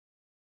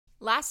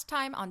Last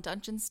time on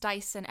Dungeons,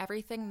 Dice, and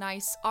Everything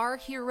Nice, our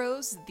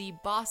heroes, the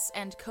boss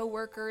and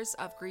co-workers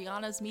of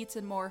Griana's Meats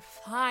and More,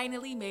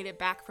 finally made it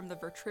back from the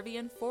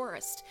Vertrivian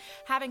Forest,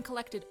 having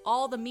collected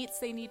all the meats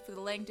they need for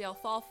the Langdale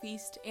Fall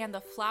Feast and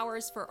the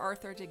flowers for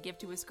Arthur to give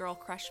to his girl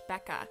crush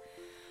Becca.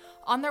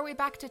 On their way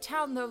back to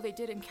town, though, they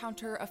did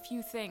encounter a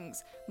few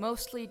things,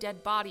 mostly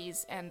dead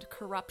bodies and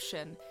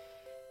corruption.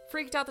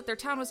 Freaked out that their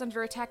town was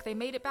under attack, they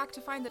made it back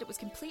to find that it was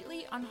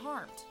completely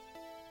unharmed.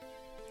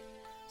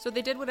 So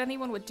they did what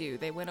anyone would do.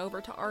 They went over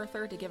to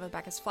Arthur to give him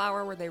back his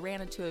flower, where they ran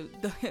into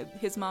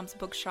his mom's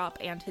bookshop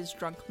and his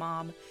drunk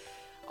mom.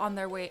 On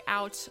their way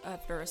out,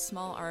 after a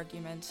small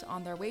argument,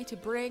 on their way to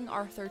bring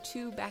Arthur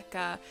to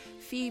Becca,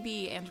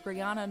 Phoebe and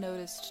Brianna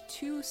noticed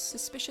two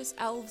suspicious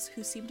elves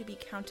who seemed to be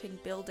counting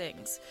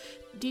buildings.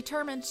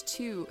 Determined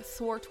to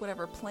thwart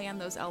whatever plan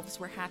those elves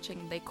were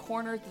hatching, they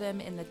cornered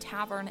them in the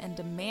tavern and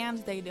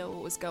demanded they know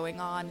what was going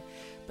on,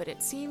 but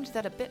it seemed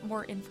that a bit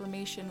more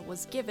information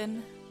was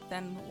given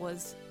than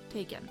was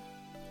taken.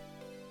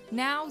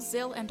 Now,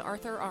 Zill and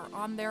Arthur are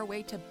on their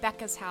way to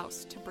Becca's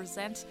house to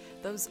present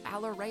those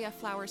Alorea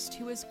flowers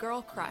to his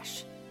girl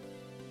crush.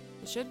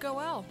 It should go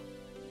well.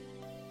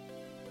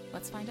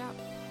 Let's find out.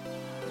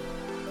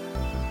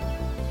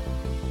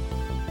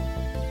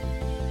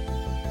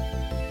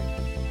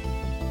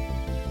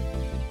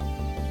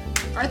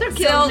 Arthur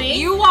killed me.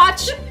 You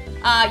watch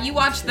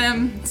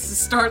them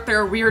start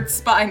their weird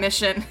spy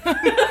mission.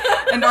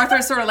 And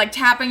Arthur's sort of like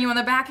tapping you on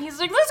the back. And he's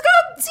like, let's go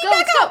see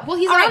Becca. Well,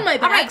 he's on my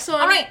back, so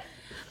all right.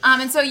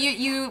 And so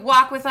you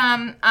walk with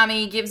him.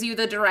 He gives you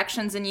the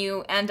directions, and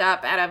you end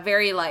up at a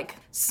very like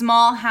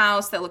small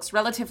house that looks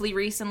relatively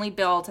recently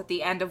built at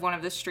the end of one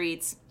of the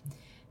streets.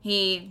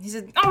 He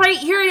said, "All right,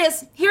 here it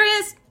is.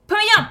 Put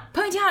me down.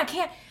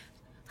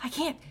 I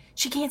can't.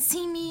 She can't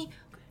see me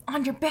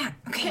on your back.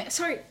 Okay,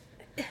 sorry."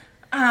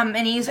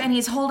 And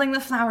he's holding the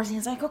flowers, and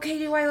he's like, "Okay,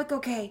 do I look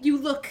okay?" You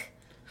look.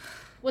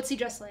 What's he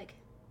dressed like?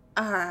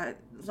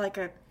 Like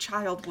a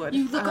child would.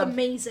 You look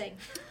amazing.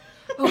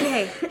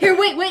 Okay. Here,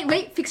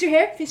 wait. Fix your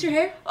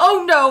hair.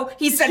 Oh no!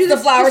 He sets the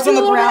flowers on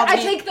the ground. I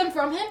take them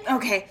from him.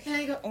 Okay. And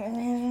I go,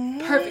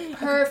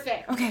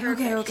 perfect. Okay.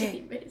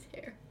 He made his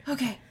hair.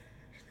 Okay.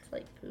 It's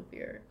like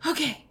poopier.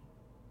 Okay.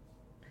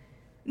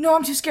 No,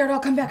 I'm too scared. I'll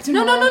come back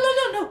tomorrow.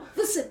 No.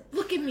 Listen,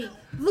 look at me.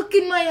 Look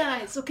in my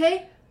eyes,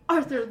 okay?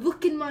 Arthur,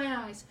 look in my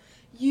eyes.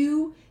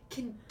 You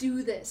can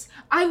do this.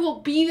 I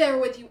will be there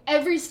with you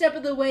every step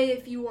of the way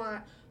if you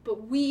want,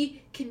 but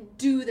we can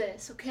do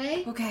this,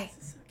 okay? Okay.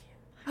 This is so cute.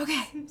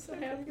 Okay. I'm so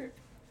happy.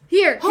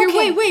 Here,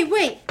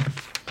 wait.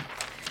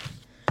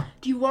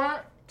 Do you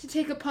want to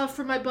take a puff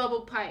from my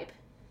bubble pipe?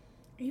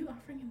 Are you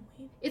offering him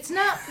weed? It's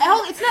not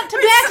tobacco, it's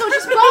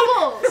just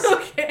bubbles.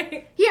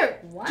 Okay. Here,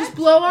 What? just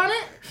blow on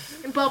it,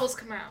 and bubbles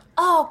come out.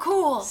 Oh,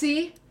 cool.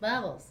 See?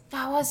 Bubbles.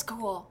 That was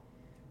cool.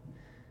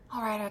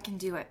 All right, I can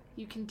do it.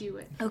 You can do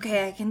it.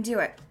 Okay, I can do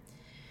it.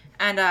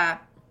 And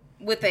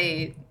with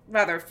a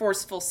rather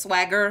forceful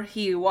swagger,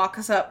 he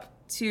walks up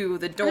to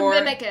the door.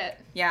 Mimic it.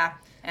 Yeah,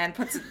 and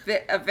puts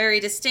a very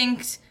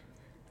distinct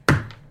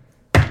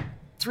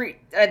three,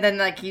 and then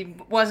like he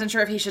wasn't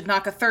sure if he should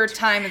knock a third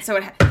time, and so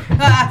it.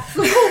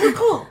 Look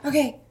cool.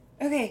 Okay.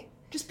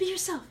 Just be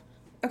yourself.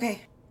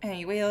 Okay. And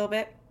you wait a little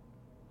bit,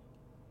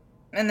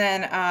 and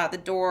then the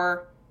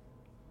door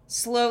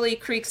slowly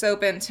creaks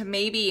open to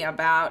maybe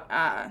about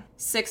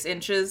 6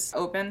 inches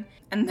open,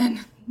 and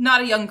then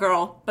not a young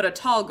girl, but a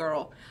tall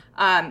girl,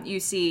 you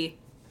see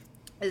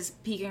is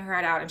peeking her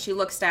head out, and she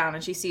looks down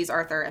and she sees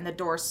Arthur, and the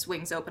door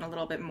swings open a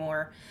little bit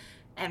more,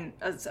 and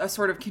a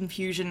sort of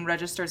confusion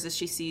registers as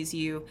she sees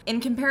you.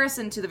 In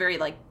comparison to the very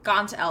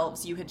gaunt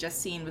elves you had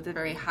just seen with the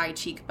very high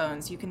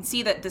cheekbones, you can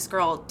see that this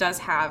girl does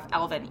have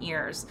elven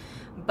ears,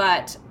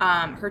 but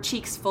her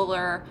cheeks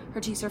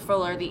are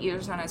fuller, the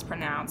ears aren't as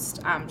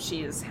pronounced.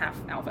 She is half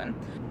elven.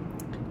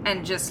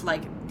 And just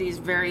these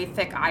very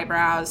thick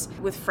eyebrows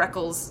with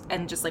freckles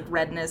and just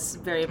redness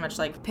very much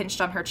pinched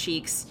on her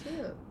cheeks.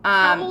 Cute.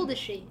 How old is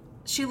she?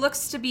 She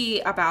looks to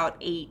be about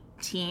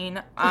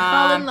 18.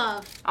 Fall in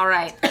love. All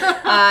right.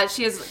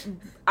 She has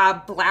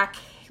black,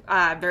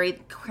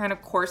 very kind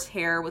of coarse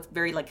hair with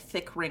very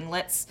thick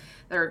ringlets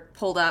that are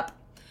pulled up.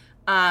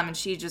 And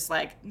she just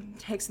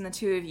takes in the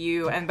two of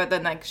you, but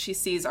then she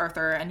sees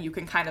Arthur, and you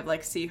can kind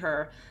of see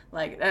her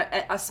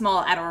a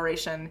small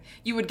adoration.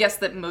 You would guess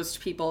that most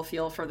people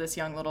feel for this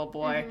young little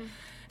boy,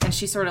 and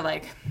she sort of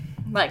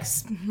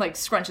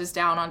scrunches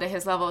down onto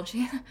his level, and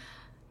she,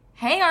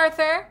 "Hey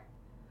Arthur,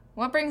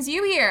 what brings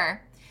you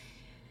here?"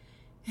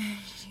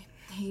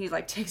 He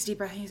takes a deep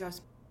breath, and he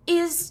goes,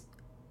 "Is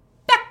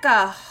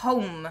Becca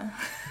home?"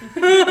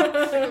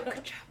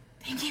 Good job.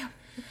 Thank you.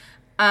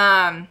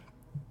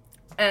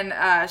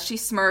 And she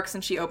smirks,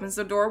 and she opens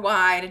the door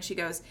wide, and she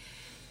goes,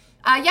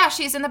 "Yeah,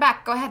 she's in the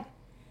back. Go ahead."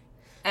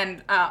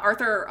 And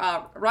Arthur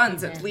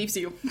runs and leaves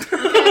you.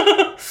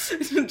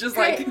 Just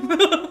Great.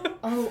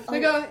 Oh. We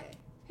go,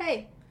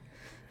 "Hey."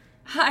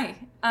 "Hi.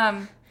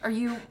 Are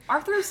you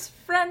Arthur's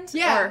friend?"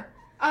 Yeah.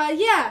 Or...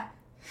 Yeah.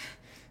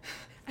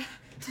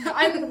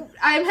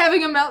 I'm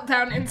having a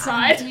meltdown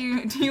inside. Do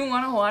you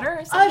want a water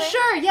or something?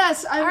 Sure,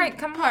 yes. I'm All right,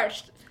 come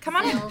parched. Come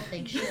on I in. don't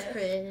think she's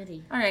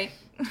pretty. All right.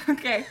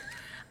 Okay.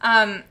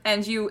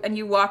 And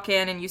you walk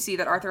in and you see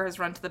that Arthur has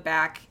run to the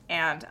back,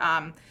 and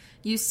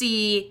you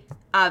see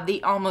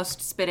the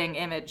almost spitting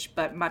image,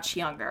 but much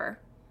younger,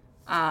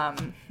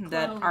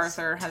 that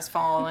Arthur has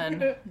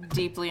fallen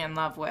deeply in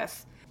love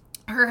with.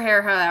 Her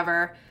hair,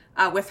 however,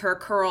 with her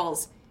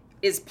curls,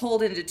 is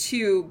pulled into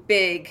two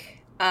big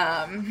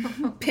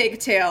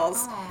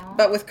pigtails. Aww.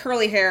 But with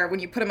curly hair, when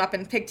you put them up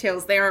in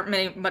pigtails, they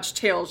aren't much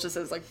tails, just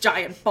as like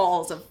giant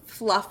balls of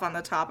fluff on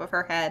the top of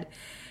her head.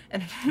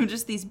 And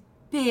just these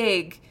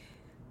big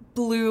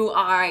blue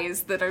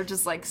eyes that are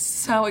just like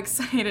so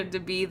excited to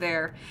be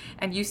there.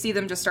 And you see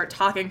them just start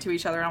talking to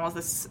each other in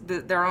almost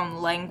their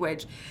own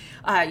language.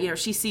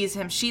 She sees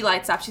him, she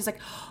lights up, she's like,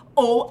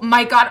 "Oh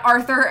my God,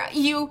 Arthur,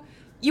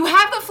 you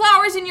have the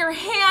flowers in your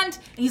hand."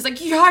 And he's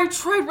like, "Yeah, I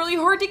tried really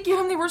hard to get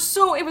them. It was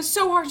so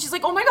hard." She's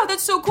like, "Oh my God,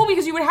 that's so cool,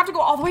 because you would have to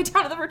go all the way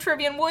down to the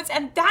Vertrivian Woods,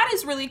 and that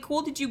is really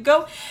cool. Did you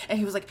go?" And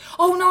he was like,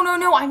 "Oh,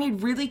 no, I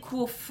made really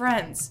cool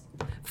friends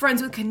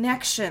with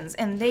connections,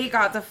 and they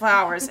got the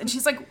flowers." And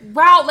she's like,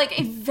 "Wow, like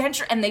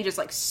adventure." And they just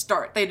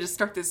start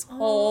this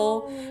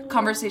whole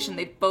conversation.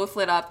 They both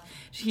lit up.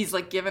 He's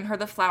like giving her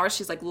the flowers.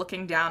 She's like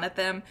looking down at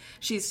them.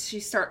 She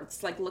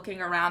starts like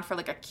looking around for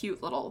like a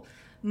cute little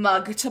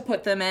mug to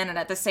put them in, and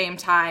at the same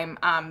time,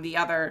 the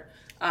other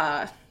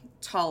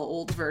tall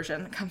old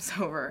version comes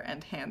over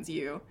and hands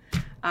you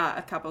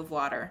a cup of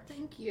water.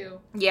 Thank you.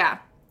 Yeah.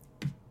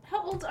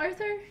 How old's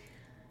Arthur?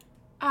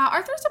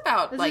 Arthur's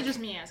about This is just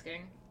me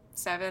asking.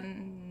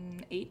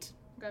 7, 8.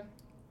 Okay.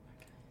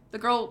 The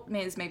girl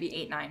is maybe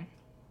 8, 9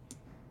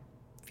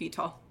 feet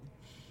tall.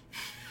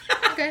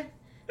 Okay.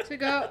 So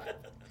go.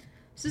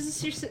 So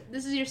this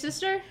is your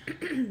sister?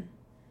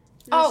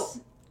 Oh,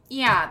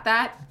 yeah,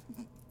 that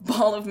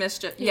ball of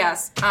mischief. Yeah.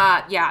 Yes.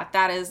 Yeah,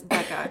 that is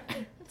Becca.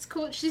 That's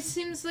cool. She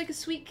seems like a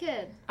sweet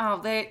kid. Oh,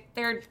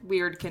 they're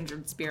weird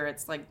kindred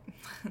spirits. Like,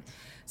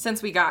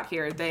 since we got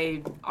here,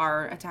 they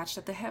are attached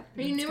at the hip.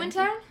 Are you new in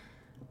town?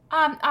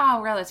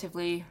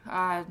 Relatively.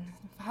 Oh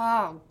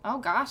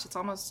gosh, it's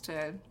almost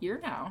a year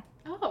now.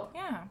 Oh,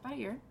 Yeah, about a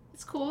year.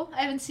 that's cool.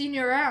 I haven't seen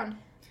you around.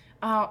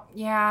 Oh,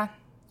 yeah.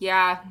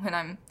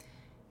 When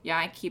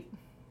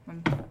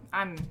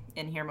I'm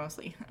in here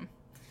mostly.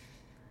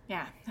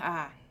 Yeah.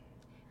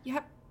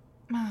 Yep.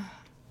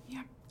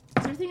 Yep.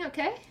 Is everything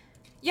okay?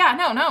 Yeah,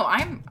 no,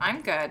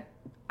 I'm good.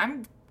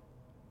 I'm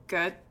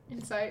good.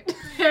 Insight.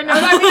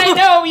 I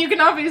know. You can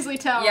obviously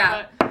tell.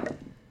 Yeah. But,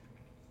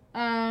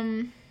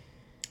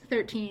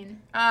 13.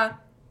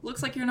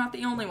 Looks like you're not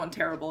the only one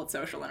terrible at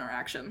social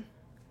interaction.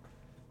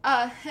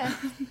 Do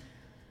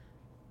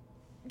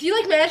you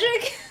like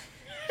magic?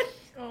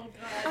 Oh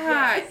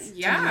God.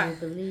 Yeah. Do you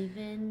believe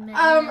in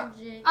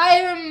magic? I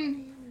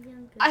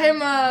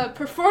am a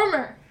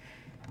performer.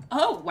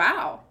 Oh,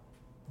 wow.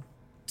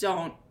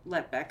 Don't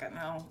let Becca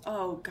know.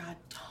 Oh, God,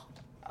 don't.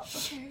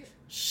 Okay.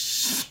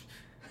 Shh.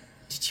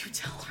 Did you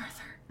tell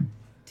Arthur?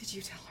 Did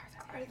you tell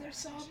Arthur? Arthur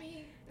saw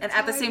me. And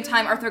at the same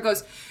time, Arthur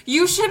goes,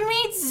 "You should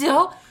meet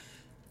Zill.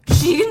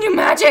 She can do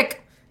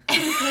magic."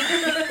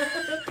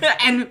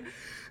 And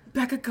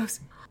Becca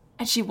goes,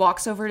 and she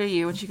walks over to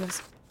you and she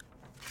goes,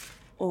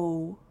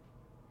 "Oh,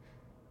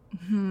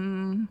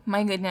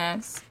 my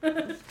goodness."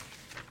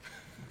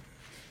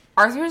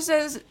 Arthur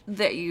says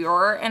that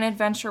you're an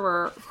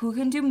adventurer who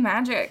can do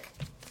magic.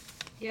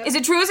 Yep. Is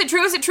it true? Is it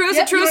true? Is it true? Is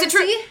Yep, it true? you Is it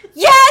wanna true? see?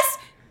 Yes!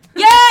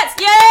 Yes!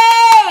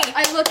 Yay!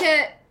 I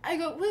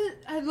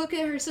look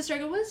at her sister. I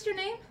go, "What is your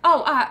name?"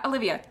 Oh,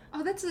 Olivia.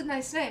 Oh, that's a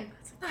nice name.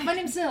 nice. My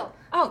name's Zill.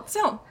 Oh,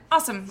 so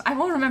awesome. I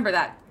will remember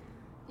that.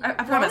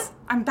 I promise.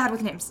 I'm bad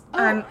with names.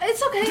 Oh,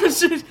 it's okay.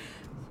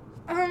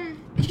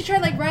 You should try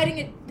like writing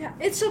it down.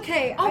 It's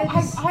okay. I'll do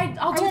won't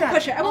that.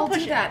 push it. I won't I'll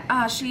push do it.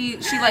 that.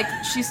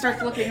 She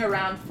starts looking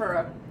around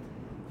for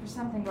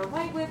something to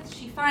write with.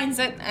 She finds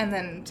it and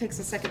then takes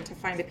a second to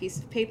find a piece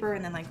of paper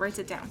and then writes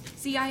it down.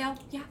 ZIL.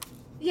 Yeah.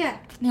 Yeah.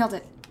 Nailed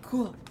it.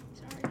 Cool.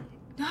 Sorry.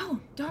 No,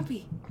 don't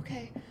be.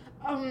 Okay.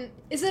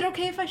 Is it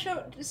okay if I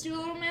just do a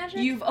little magic?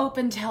 You've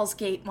opened Hell's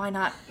Gate. Why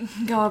not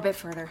go a bit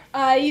further?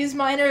 I use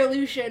minor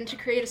illusion to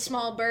create a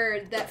small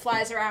bird that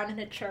flies around and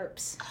it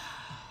chirps.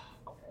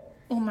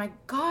 Oh my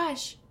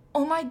gosh.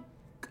 Oh my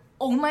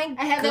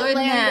I have it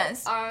land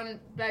goodness. on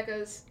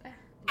Becca's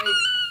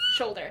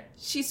shoulder.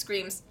 She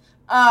screams.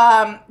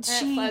 And it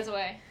flies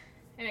away.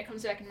 And it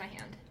comes back in my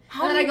hand.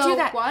 How and do then you I go, do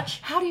that?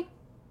 Watch. How do you...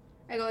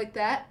 I go like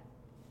that.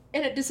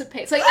 And it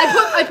dissipates. Like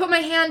I put my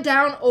hand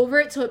down over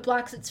it so it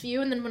blocks its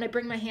view, and then when I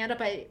bring my hand up,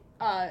 I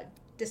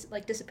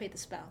dissipate the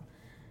spell.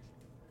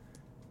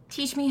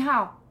 Teach me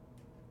how.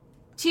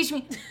 Teach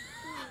me.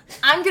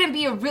 I'm gonna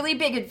be a really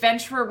big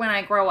adventurer when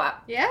I grow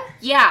up. Yeah?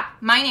 Yeah,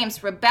 my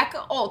name's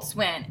Rebecca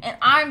Oldswin, and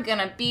I'm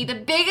gonna be the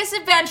biggest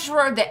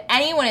adventurer that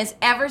anyone has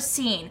ever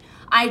seen.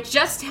 I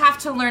just have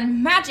to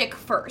learn magic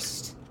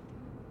first.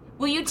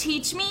 Will you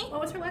teach me?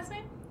 What was her last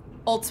name?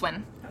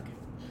 Oldswin.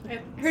 Okay.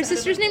 Her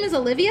sister's name is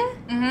Olivia?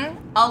 Mm-hmm.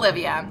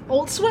 Olivia.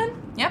 Oldswin?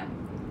 Yep.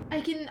 I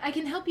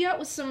can help you out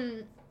with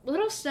some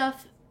little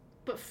stuff,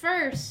 but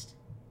first,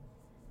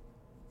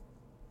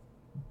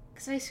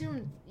 because I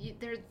assume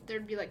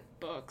there'd be like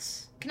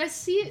books. Can I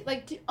see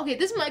like? Okay,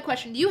 this is my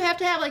question. Do you have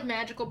to have like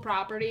magical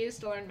properties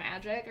to learn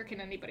magic, or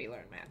can anybody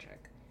learn magic?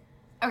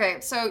 Okay,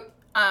 so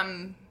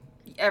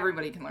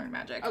everybody can learn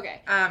magic.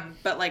 Okay.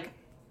 But like,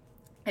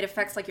 it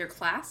affects like your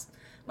class.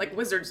 Like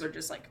wizards are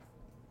just like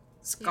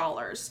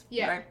scholars.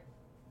 Yeah. Right?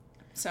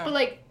 So. But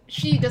like,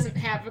 she doesn't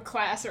have a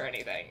class or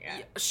anything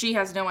yet. She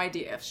has no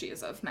idea if she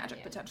is of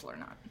magic potential or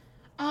not.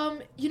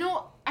 You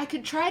know, I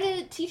could try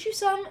to teach you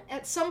some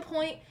at some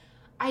point.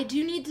 I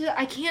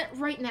can't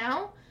right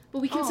now, but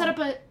we can set up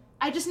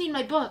I just need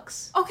my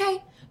books.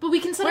 Okay. But we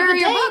can set Where up are a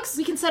your day. books?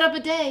 We can set up a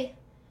day.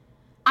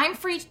 I'm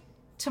free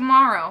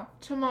tomorrow.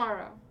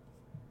 Tomorrow.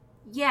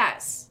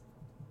 Yes.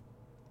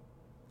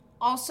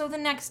 Also the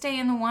next day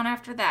and the one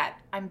after that.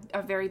 I'm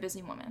a very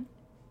busy woman.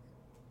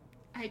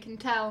 I can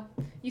tell.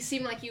 You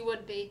seem like you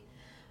would be.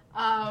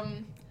 How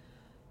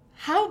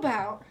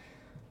about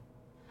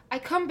I'll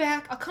come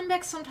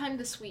back sometime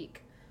this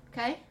week,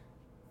 okay?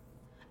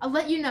 I'll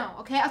let you know,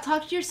 okay? I'll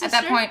talk to your sister.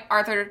 At that point,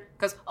 Arthur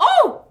goes,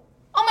 Oh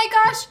my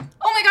gosh,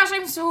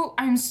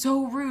 I'm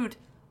so rude.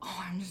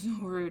 Oh, I'm so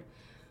rude.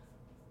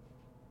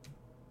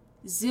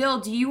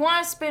 Zill, do you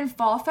want to spend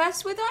Fall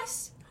Fest with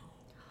us?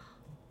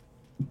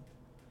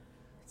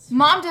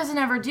 Mom doesn't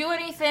ever do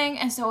anything,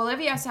 and so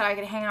Olivia said I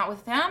could hang out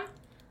with them,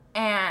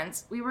 and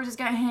we were just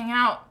gonna hang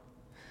out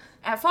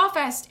at Fall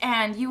Fest,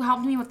 and you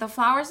helped me with the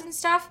flowers and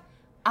stuff.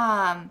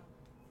 And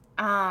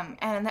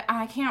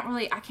I can't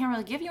really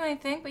give you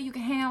anything, but you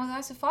can hang out with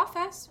us at Fall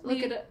Fest. Look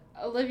at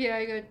Olivia.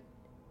 I go,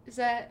 is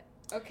that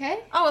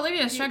okay? Oh,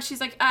 Olivia shrugs. She's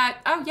like,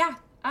 yeah,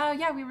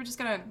 we were just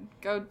gonna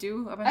go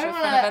do a bunch of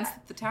fun events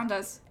that the town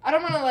does. I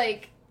don't want to,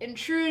 like,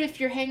 intrude if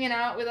you're hanging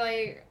out with,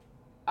 like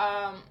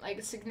a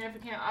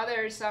significant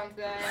other or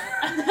something.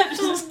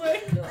 Oh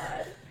my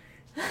god.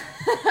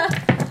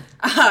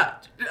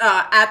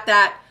 At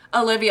that,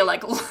 Olivia,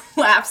 like,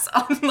 laughs.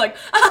 Like,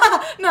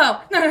 no.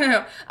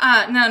 Am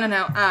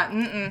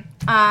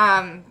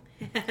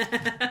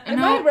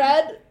I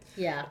red?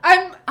 Yeah.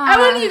 I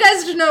want you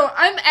guys to know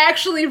I'm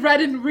actually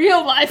red in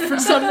real life for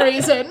some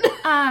reason.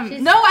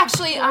 No,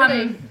 actually,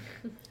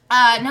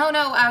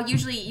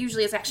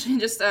 usually it's actually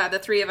just the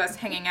three of us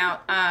hanging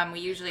out. We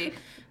usually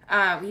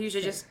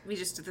just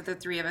the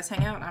three of us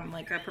hang out. I'm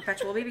like a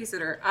perpetual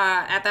babysitter.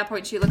 At that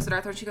point, she looks at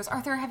Arthur and she goes,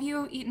 Arthur, have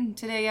you eaten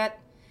today yet?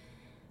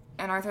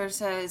 And Arthur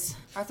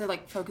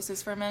like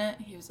focuses for a minute.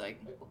 He was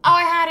like, oh,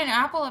 I had an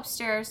apple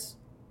upstairs.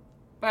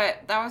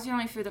 But that was the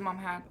only food that Mom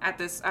had. At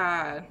this,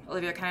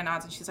 Olivia kind of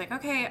nods and she's like,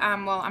 okay,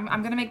 well, I'm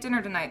going to make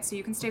dinner tonight, so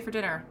you can stay for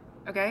dinner,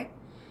 okay?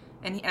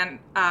 And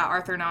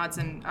Arthur nods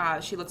and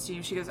she looks to you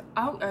and she goes,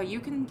 oh, you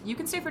can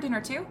stay for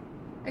dinner too?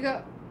 I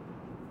go,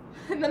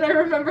 and then I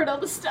remembered all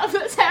the stuff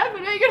that's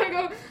happening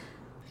and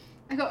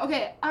I go,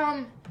 okay,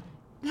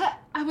 that,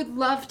 I would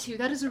love to.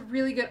 That is a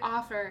really good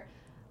offer.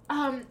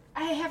 I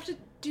have to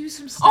do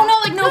some stuff. Oh, no,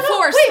 like, no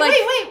force.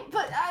 Wait,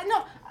 but,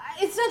 no.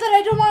 It's not that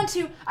I don't want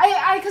to.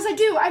 Because I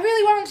do. I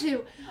really want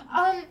to.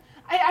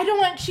 I don't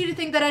want you to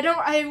think that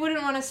I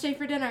wouldn't want to stay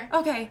for dinner.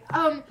 Okay.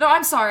 No,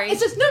 I'm sorry. It's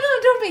just, no,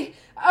 don't be.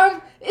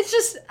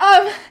 There's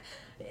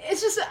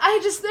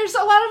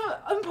a lot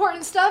of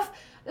important stuff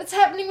that's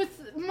happening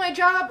with my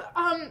job.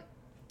 I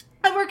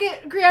work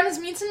at Griana's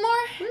Meats and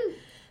More.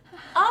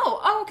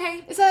 Oh,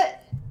 okay. Is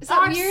that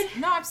weird?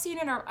 I've seen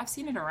it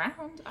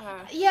around.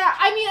 Yeah,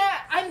 I mean,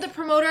 I'm the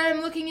promoter.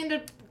 I'm looking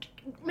into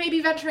maybe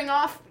venturing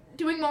off,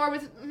 doing more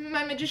with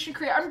my magician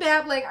career. I'm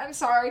babbling. I'm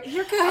sorry.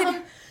 You're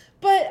good.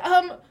 But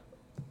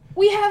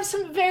we have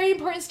some very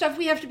important stuff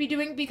we have to be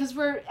doing because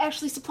we're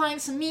actually supplying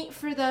some meat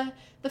for the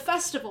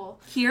festival.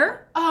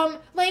 Here?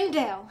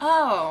 Langdale.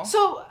 Oh.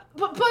 So,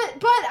 but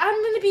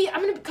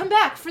I'm gonna come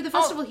back for the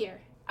festival here.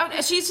 Oh,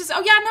 she's just.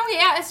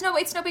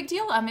 It's no big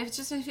deal. It's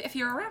just if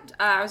you're around.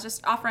 I was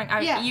just offering.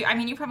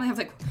 You probably have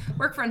like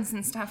work friends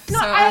and stuff. No,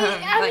 so,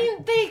 I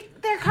mean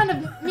they're kind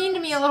of mean to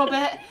me a little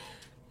bit.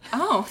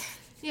 Oh.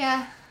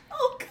 Yeah.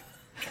 Oh,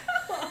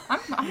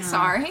 come on. I'm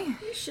sorry. Are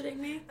you shitting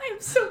me? I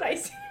am so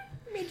nice. I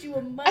made you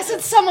a mother. I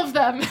said some of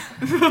them.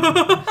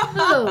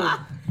 Oh.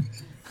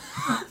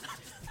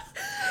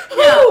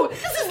 Ooh,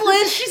 this is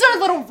Liz. She's our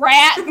little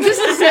rat. This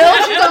is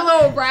Zill. She's our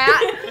little rat.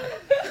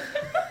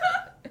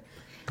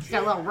 She's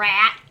got a little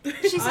rat.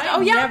 She said, I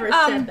never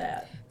said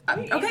that.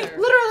 Okay.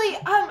 Literally,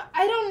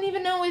 I don't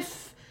even know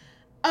if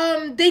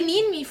they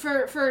need me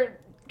for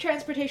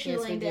transportation to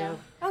Yes, we Langdale.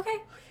 do. Okay.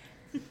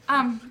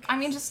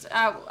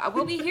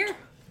 We'll be here.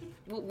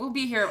 We'll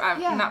be here.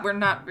 Yeah. We're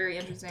not very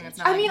interesting. It's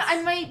not. I mean,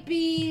 I might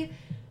be.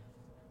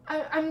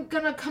 I'm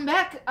gonna come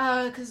back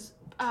because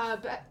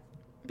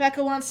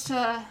Becca wants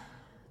to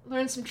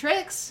learn some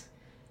tricks.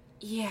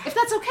 Yeah. If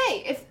that's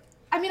okay.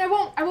 I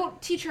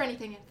won't teach her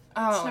anything. If it's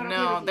Oh not okay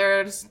no, with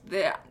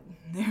you.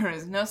 there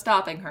is no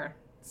stopping her.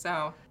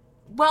 So,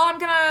 well, I'm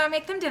gonna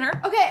make them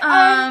dinner. Okay.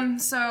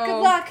 So.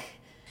 Good luck.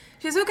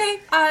 She's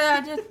okay.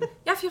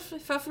 Yeah, feel free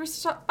to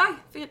stop. Bye.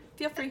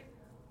 Feel free.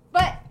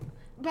 Bye.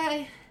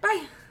 Bye.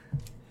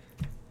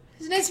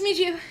 It's nice to meet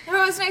you.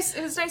 Oh, it was nice.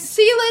 It was nice.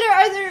 See you later,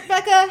 Arthur,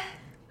 Becca.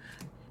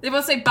 They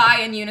both say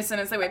bye in unison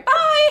as they wait.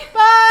 Bye!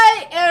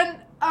 Bye. And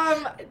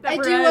I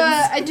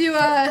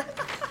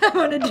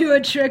want to do a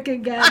trick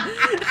again.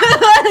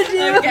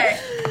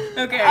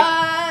 Okay.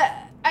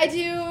 I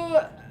do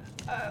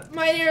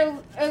minor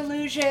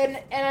illusion,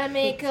 and I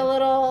make a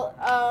little,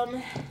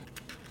 I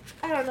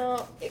don't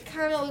know, it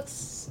kind of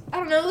looks,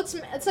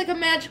 it's like a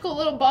magical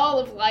little ball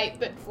of light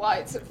that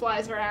flies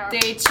around.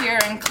 They cheer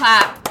and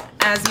clap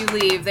as you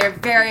leave. They're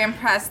very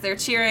impressed. They're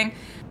cheering.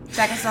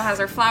 Becca still has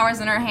her flowers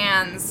in her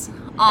hands.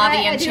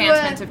 The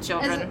enchantment of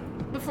children.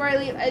 Before I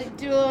leave, I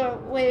do a little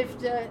wave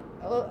to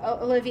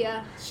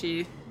Olivia.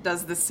 She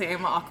does the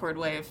same awkward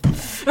wave.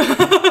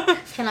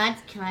 Can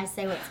I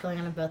say what's going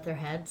on in both their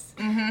heads?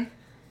 Mm-hmm.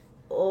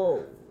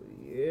 Oh,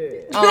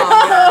 yeah.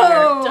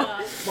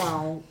 Oh,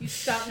 Wow. You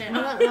stop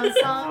now. One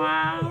song?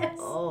 wow. Yes.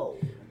 Oh.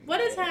 What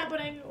is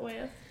happening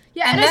with?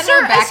 Yeah, And then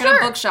we're back at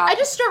a bookshop. I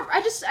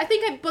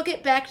think I book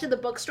it back to the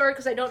bookstore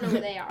because I don't know where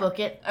they are. Book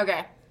it.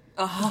 Okay.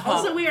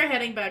 Also, we are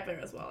heading back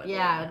there as well. I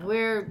Yeah,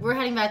 believe. we're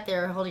heading back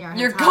there, holding our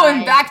hands You're high.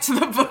 going back to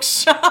the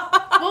bookshop.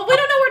 Well, we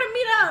don't know where to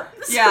meet up.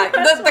 So Yeah,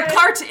 that's the why-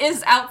 cart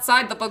is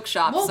outside the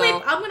bookshop, Well, so...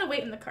 wait. I'm gonna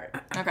wait in the cart.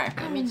 Okay.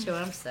 Me too,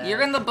 I'm sad.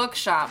 You're in the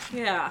bookshop.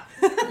 Yeah.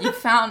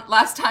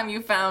 Last time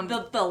you found...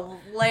 The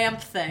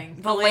lamp thing.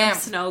 The lamp.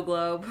 Snow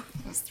globe.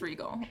 It was 3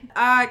 gold.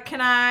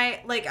 Can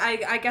I,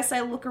 I guess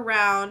I look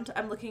around.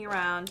 I'm looking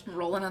around.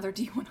 Roll another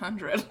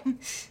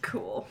D100.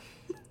 Cool.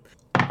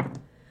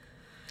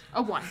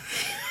 A 1.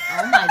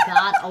 Oh my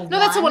god, No,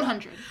 that's a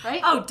 100,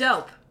 right? Oh,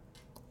 dope.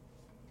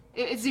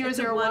 It's It's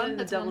a 1 001. and a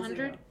That's double 100.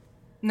 zero.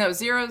 No,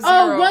 0, 0.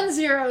 Oh,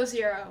 100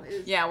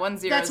 is. Yeah,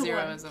 100 That's a 0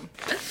 one. is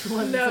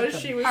him. No,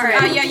 she was. All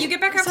right. Yeah, you get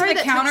back up Sorry to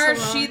the that took counter.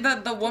 so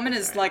long. The woman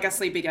is like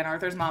asleep again.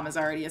 Arthur's mom is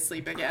already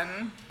asleep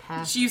again.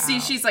 Passed You see,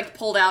 out. she's like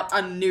pulled out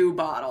a new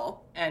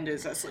bottle and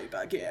is asleep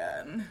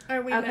again.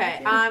 Are we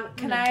Okay. back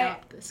Can gonna I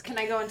adopt this can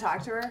I go and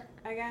talk to her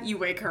again? You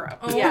wake her up.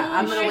 Oh Yeah,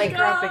 I'm my gonna wake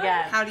her up God.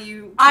 again. How do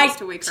you I choose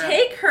to wake her up?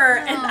 take her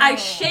and I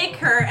shake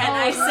her and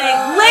I say,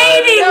 no.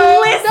 "Lady,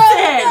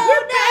 listen."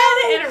 We're bad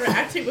at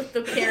interacting with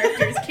the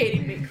characters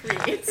Katie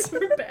creates.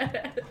 We're bad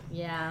at it.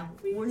 Yeah.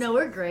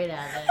 We're great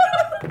at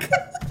it.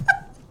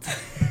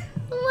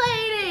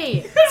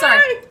 Lady!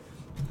 Sorry.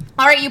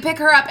 All right, you pick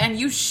her up and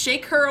you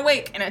shake her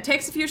awake, and it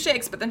takes a few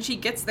shakes, but then she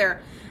gets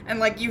there, and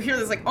like you hear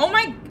this, like, "Oh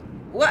my,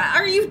 what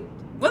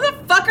the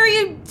fuck are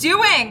you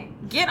doing?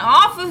 Get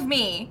off of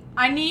me!"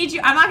 I need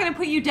you. I'm not gonna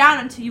put you down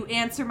until you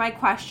answer my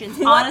questions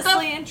What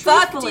honestly the and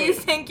fuck do truthfully. you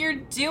think you're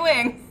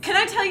doing? Can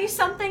I tell you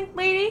something,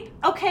 lady?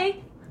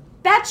 Okay?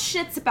 Bad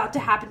shit's about to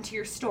happen to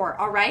your store,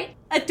 alright?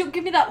 Don't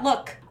give me that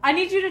look. I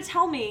need you to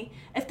tell me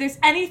if there's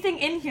anything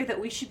in here that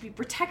we should be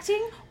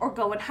protecting or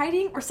go and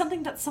hiding or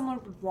something that someone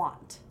would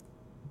want.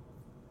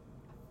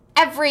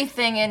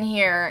 Everything in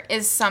here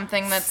is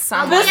something that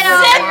someone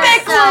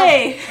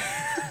Specifically!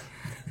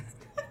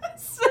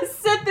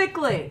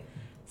 Specifically.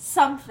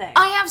 Something.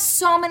 I have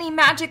so many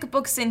magic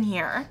books in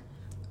here.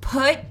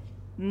 Put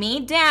me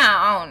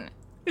down.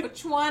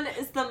 Which one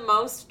is the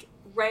most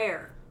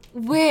rare?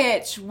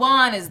 Which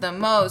one is the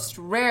most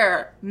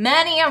rare?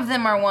 Many of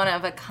them are one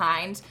of a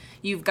kind.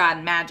 You've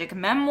got magic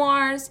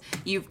memoirs,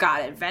 you've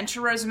got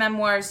adventurers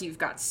memoirs, you've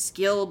got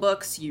skill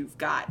books, you've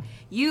got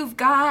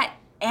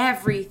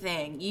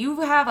everything. You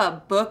have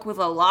a book with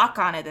a lock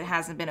on it that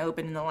hasn't been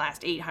opened in the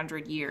last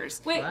 800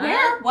 years. Wait, What?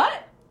 where?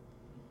 What?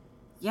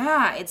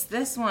 Yeah, it's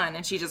this one.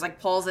 And she just like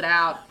pulls it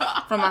out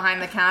from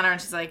behind the counter and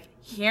she's like,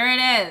 "Here it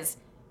is.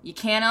 You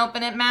can't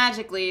open it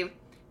magically.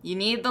 You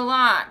need the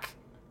lock.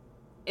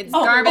 It's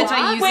garbage.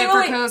 I use Wait, it for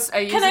wait. I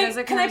use Can it I- as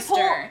a can I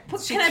coaster." pull-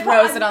 She can I pull-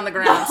 throws it on the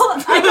ground.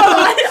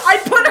 I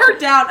put her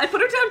down. I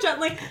put her down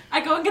gently. I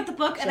go and get the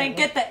book and I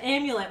get the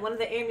amulet, one of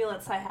the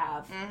amulets I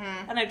have.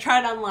 And I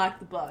try to unlock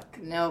the book.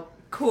 Nope.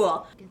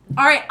 Cool.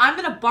 Alright, I'm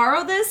gonna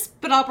borrow this,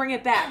 but I'll bring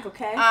it back,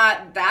 okay?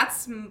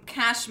 That's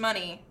cash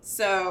money.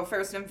 So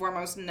first and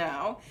foremost,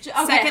 no. Okay,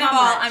 Second of how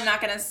all, much? I'm not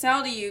going to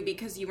sell to you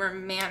because you were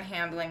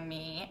manhandling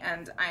me,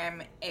 and I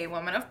am a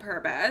woman of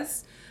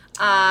purpose.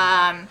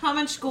 How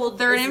much gold?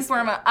 Third is and this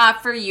foremost,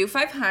 for you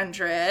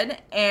 500,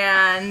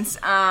 and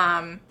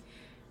third,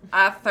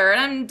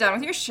 I'm done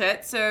with your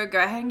shit. So go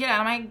ahead and get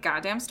out of my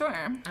goddamn store.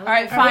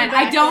 Alright, fine.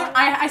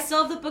 I still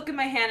have the book in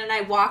my hand and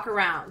I walk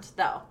around,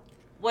 though.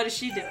 What is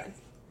she doing?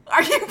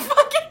 Are you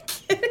fucking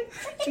kidding?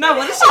 No,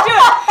 what is she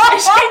doing?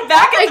 Is she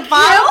back at the I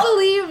bottle? can't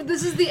believe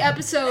this is the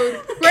episode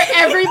where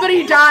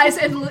everybody dies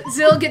and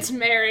Zill gets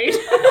married.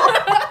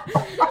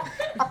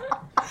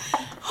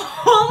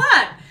 Hold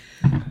on.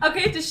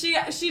 Okay,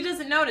 she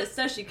doesn't notice,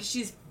 does she? Because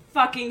she's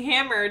fucking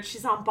hammered.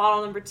 She's on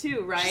bottle number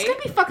 2, right? She's gonna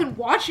be fucking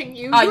watching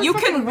you. You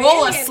can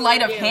roll a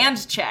sleight of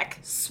hand check.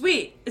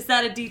 Sweet. Is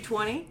that a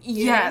D20?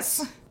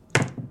 Yes.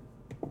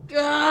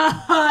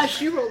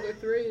 She rolled a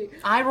 3.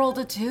 I rolled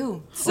a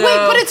 2. So, Wait,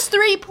 but it's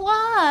 3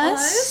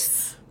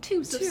 plus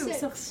 2, so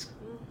 6.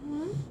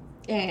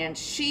 And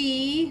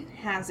she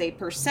has a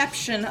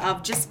perception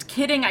of just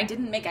kidding. I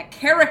didn't make a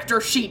character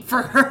sheet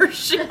for her.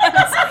 She has,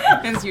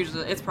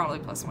 it's probably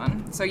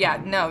 +1. So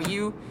yeah, no,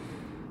 you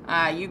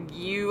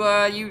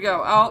You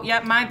go. Oh,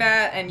 yeah, my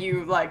bad. And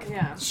you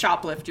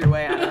shoplift your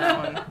way out of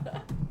that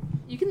one.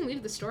 You can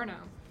leave the store now,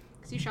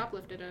 because you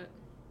shoplifted it.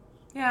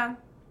 Yeah.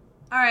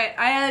 All right.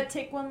 I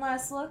take one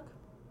last look,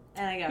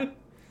 and I go.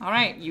 All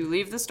right, you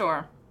leave the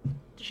store.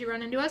 Did she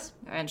run into us?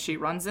 And she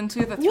runs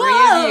into the three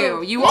Whoa! of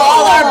you. You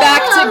all are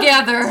back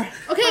together.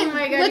 Okay, Oh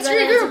my God, let's you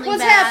guys did regroup. something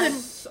What's bad.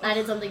 happened? I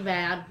did something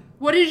bad.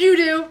 What did you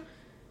do?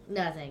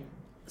 Nothing.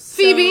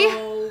 Phoebe?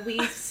 So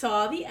we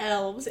saw the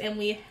elves and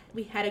we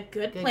had a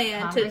good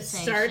plan to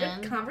start a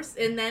conversation.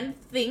 conversation, and then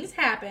things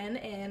happen,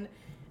 and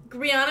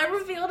Brianna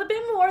revealed a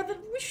bit more than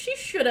she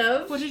should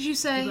have. What did you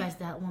say? You guys,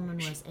 that woman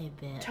was a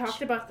bitch.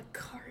 Talked about the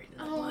cart in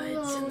the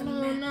woods and the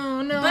map.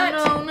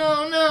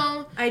 no,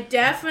 no. I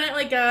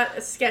definitely got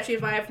a sketchy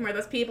vibe from her.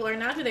 Those people are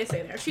not who they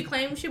say they are. She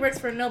claims she works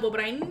for a noble, but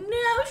I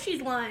know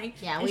she's lying.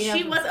 Yeah, and we know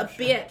she for was a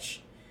sure. bitch.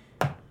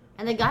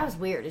 And the guy was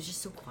weird. It's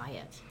just so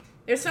quiet.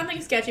 There's something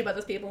sketchy about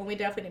those people, and we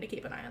definitely need to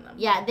keep an eye on them.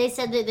 Yeah, they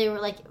said that they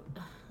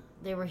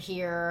were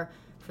here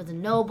for the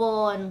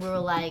noble, and we were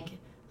like,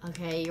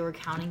 okay, you were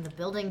counting the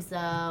buildings though,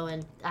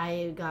 and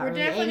I got We're really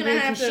definitely angry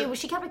gonna have because to-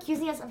 she kept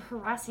accusing us of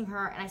harassing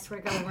her, and I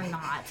swear to God, we're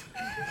not.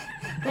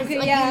 Okay,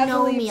 like, yeah, I you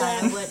know believe me,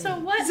 that. I wouldn't. So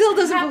what Zill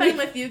doesn't happened believe-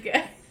 with you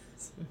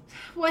guys?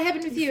 What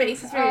happened with you? Your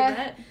face is very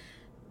red.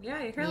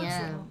 Yeah, your hair looks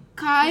Yeah. little. There's a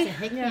Kai?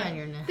 hickey on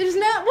your neck. There's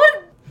not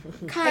what? I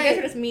guess Kai,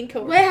 we're just mean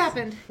coworkers. what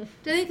happened?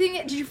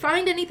 Did you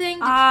find anything?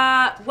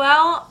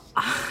 Well,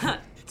 it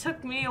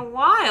took me a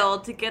while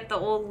to get the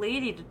old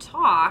lady to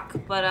talk,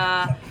 but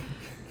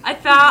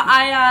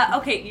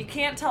okay, you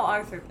can't tell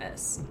Arthur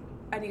this.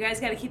 And you guys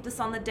gotta keep this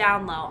on the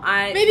down low.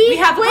 Wait,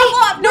 Shut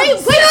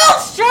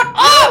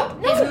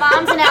up! His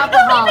mom's an I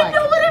alcoholic. don't even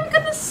know what I'm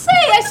gonna say.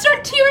 I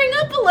start tearing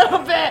up a little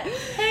bit.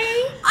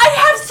 Hey. I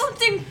have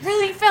something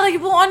really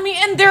valuable on me,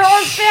 and there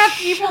are bad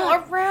people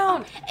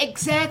around.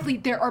 Exactly,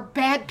 there are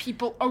bad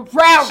people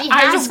around. She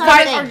has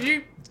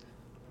something.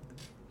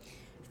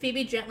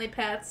 Phoebe gently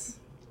pats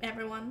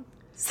everyone.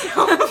 This is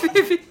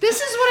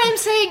what I'm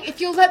saying.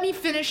 If you'll let me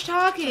finish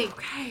talking.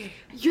 Okay.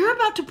 You're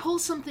about to pull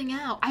something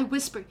out. I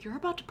whisper, you're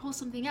about to pull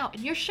something out,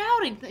 and you're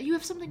shouting that you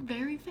have something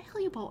very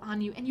valuable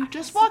on you, and you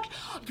just walked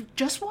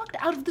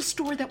out of the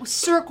store that was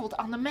circled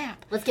on the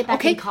map. Let's get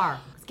back in the car.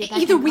 Let's get back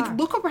Either in the we car.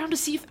 look around to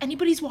see if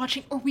anybody's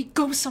watching, or we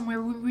go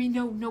somewhere where we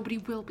know nobody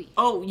will be.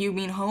 Oh, you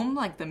mean home,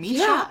 like the meat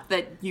Yeah. shop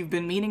that you've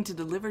been meaning to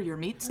deliver your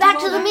meats Back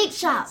all to the day? meat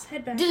shop. Let's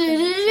head back.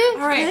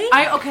 All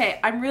right,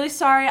 I'm really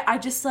sorry.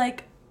 I'm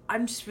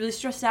just really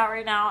stressed out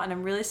right now, and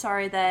I'm really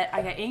sorry that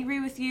I got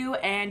angry with you,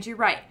 and you're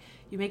right.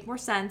 You make more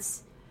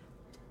sense.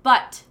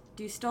 But,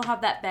 do you still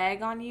have that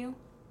bag on you?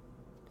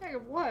 Bag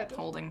of what?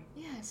 Holding.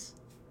 Yes.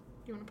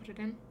 You want to put it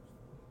in?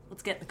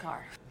 Let's get in the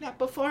car. Not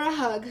before a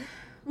hug.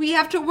 We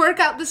have to work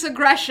out this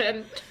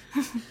aggression.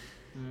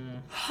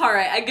 All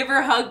right, I give her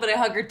a hug, but I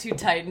hug her too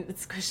tight, and it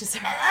squishes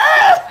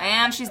her.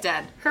 And she's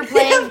dead. Her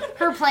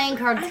playing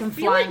cards I come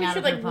feel like flying we out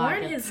should of her warn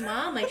pocket. his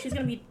mom, like she's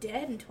gonna be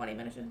dead in 20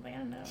 minutes or something. I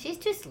don't know. She's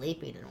too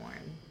sleepy to warn.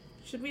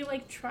 Should we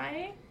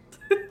try?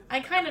 I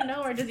kind of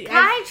know her. Does he?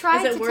 Kai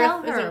tried is it to worth,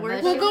 tell Is her, it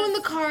worth but We'll it? go in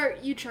the car.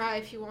 You try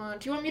if you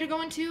want. Do you want me to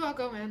go in too? I'll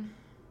go in.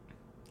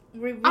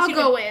 We I'll should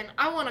go in.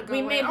 I want to go we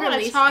in. made I her want to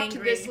least talk angry.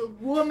 to this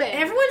woman.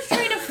 Everyone's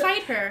trying to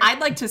fight her. I'd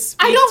like to I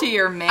speak don't. to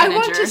your I manager.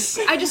 want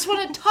to. I just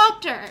want to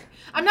talk to her.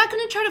 I'm not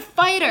going to try to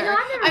fight her. No,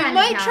 I'm never I running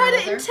might down try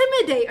with to her.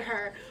 intimidate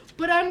her,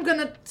 but I'm going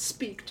to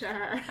speak to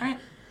her. All right.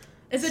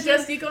 Is it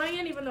just you going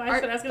in, even though I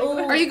said I was going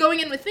to go? Are you going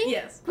in with me?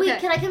 Yes. Wait, Okay.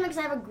 can I come in because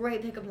I have a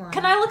great pickup line?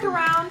 Can I look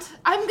around?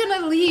 I'm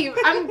going to leave.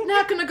 I'm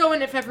not going to go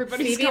in if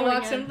everybody's Phoebe going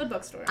walks in. into the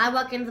bookstore. I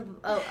walk into the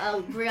Brianna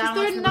walks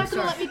They're in the not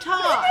going to bookstore. let me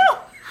talk.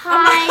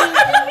 Hi.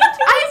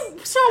 I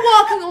start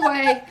walking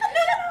away.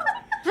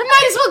 I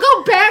might as well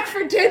go back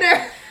for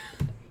dinner.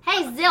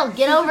 Hey, Zill,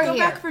 get over Go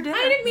here. back for dinner.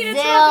 I didn't mean to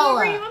Zill. talk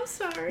over you. I'm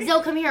sorry.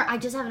 Zill, come here. I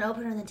just have an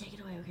opener and then take it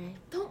away, okay?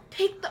 Don't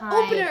take the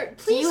Hi. opener. Do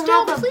Please you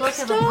don't. have a Please book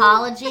of don't.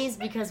 apologies?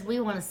 Because we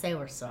want to say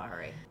we're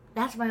sorry.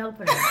 That's my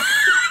opener.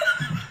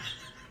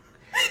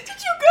 Did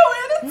you go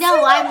in and No,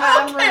 say I'm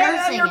that? Okay,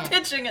 rehearsing you're it.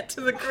 pitching it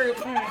to the group.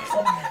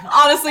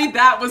 Honestly,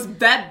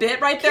 that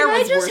bit right there Can I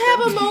was just worth have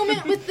it. a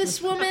moment with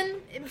this woman?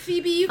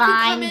 Phoebe, you can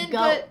Fine, come in, go.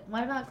 but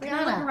What about Can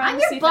I look Brianna? around I'm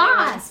to your see if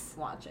boss. anyone's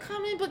watching?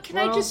 come in. But can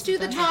I World's just do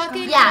the best.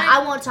 talking? Yeah, Can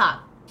I won't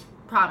talk.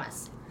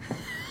 Promise.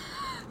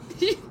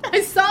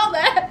 I saw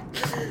that.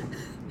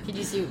 Did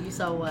you see? You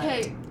saw what?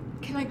 Okay,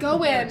 can I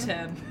go in?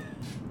 10.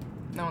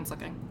 No one's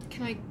looking.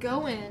 Can I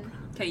go in?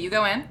 Okay, you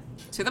go in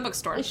to the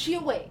bookstore. Is she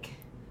awake?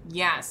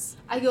 Yes.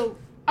 I go.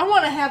 I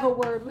want to have a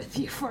word with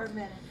you for a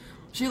minute.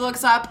 She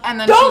looks up and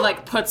then Don't-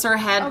 she puts her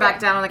head Okay. back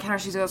down on the counter.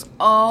 She goes,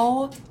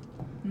 "Oh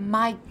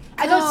my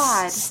I go.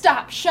 god!"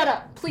 Stop. Shut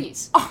up,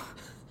 please.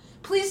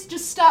 Please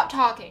just stop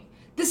talking.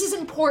 This is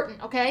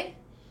important, okay?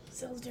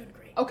 Zill's doing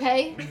great.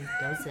 Okay.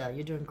 Go, Zill.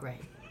 You're doing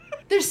great.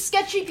 There's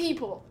sketchy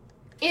people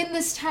in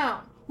this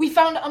town. We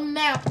found a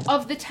map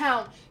of the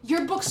town.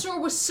 Your bookstore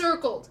was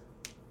circled.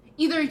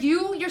 Either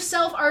you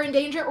yourself are in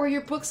danger or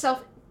your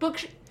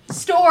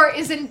bookstore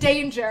is in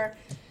danger.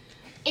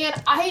 And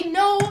I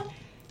know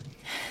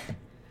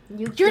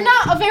You're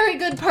not a very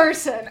good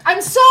person.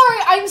 I'm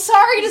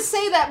sorry to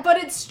say that, but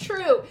it's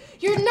true.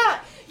 You're not.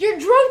 You're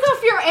drunk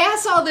off your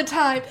ass all the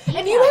time,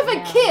 and you have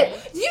a kid.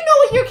 Do you know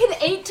what your kid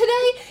ate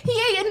today? He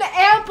ate an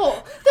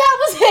apple. That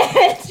was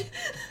it.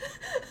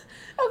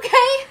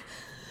 Okay?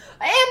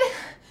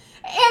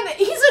 And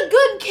he's a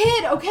good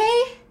kid,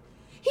 okay?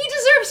 He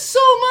deserves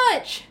so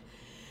much.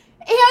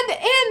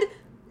 And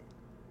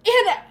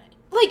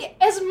like,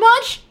 as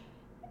much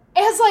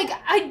as, like,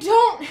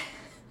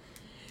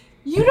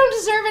 you don't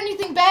deserve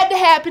anything bad to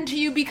happen to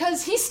you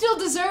because he still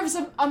deserves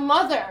a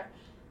mother.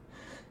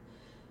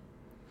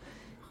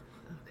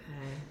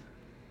 Okay.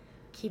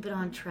 Keep it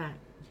on track.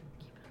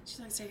 She's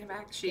like taking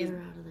back. Get her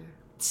out of there.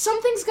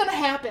 Something's gonna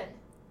happen.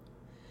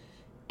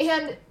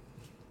 And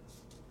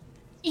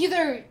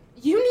either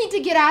you need to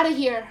get out of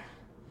here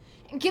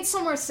and get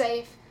somewhere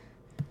safe,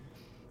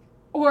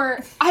 or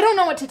I don't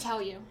know what to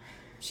tell you.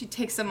 She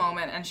takes a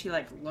moment and she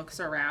like looks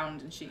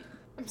around and she.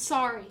 I'm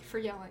sorry for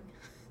yelling.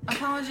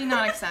 Apology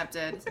not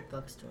accepted. It's a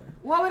bookstore.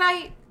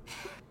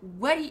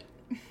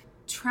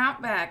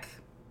 Troutbeck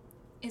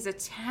is a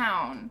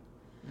town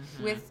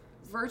with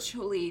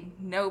virtually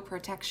no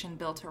protection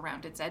built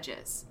around its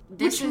edges.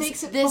 Which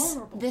makes it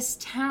vulnerable. This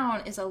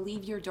town is a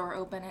leave your door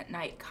open at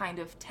night kind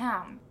of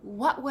town.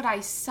 What would I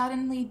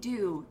suddenly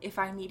do if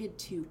I needed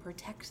to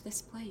protect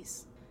this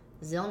place?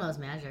 Zill knows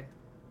magic.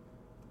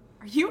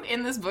 Are you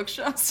in this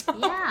bookshop?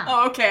 Yeah.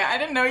 Oh, okay. I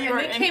didn't know you were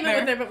We in came there.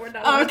 in with her, but we're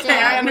not.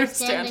 Okay, I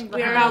understand.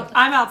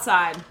 I'm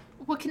outside.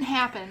 What can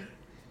happen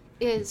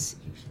is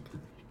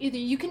either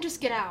you can just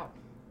get out.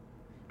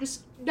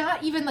 Just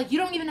not even, like, you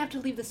don't even have to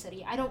leave the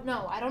city. I don't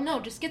know.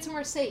 Just get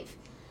somewhere safe.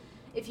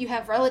 If you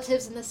have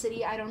relatives in the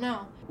city, I don't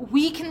know.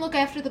 We can look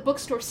after the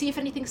bookstore, see if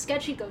anything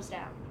sketchy goes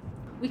down.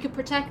 We could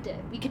protect it.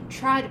 We could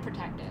try to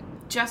protect it.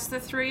 Just the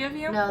three of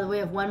you? No, we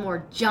have one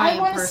more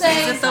giant wanna person.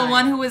 say- Is it the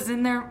one who was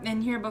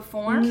in here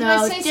before?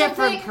 No, I say different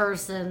something?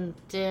 person.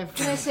 Different.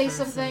 Can I say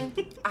person.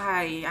 something?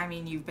 I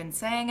mean, you've been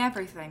saying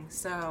everything,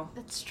 so.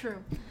 That's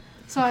true.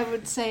 So I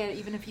would say it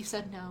even if you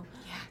said no.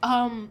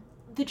 Yeah.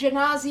 The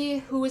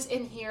Janazi who was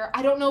in here,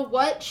 I don't know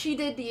what she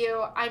did to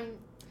you. I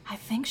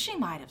think she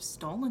might have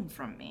stolen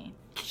from me.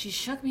 She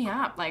shook me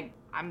up. Like,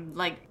 I'm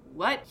like,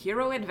 what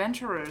hero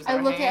adventurers I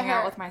are look at hanging out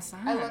her. with my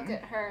son? I look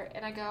at her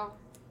and I go,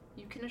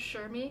 you can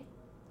assure me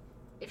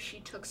if she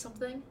took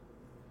something,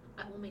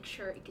 I will make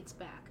sure it gets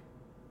back.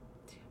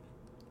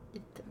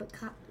 But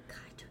Kai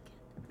took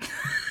it.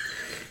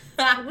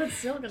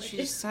 What's Zill gonna She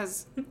do? just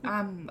says,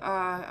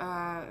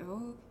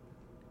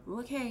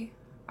 okay.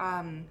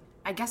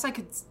 I guess I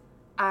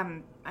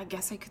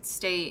could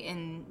stay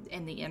in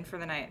the inn for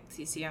the night.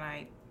 Cece and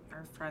I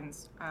are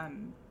friends. I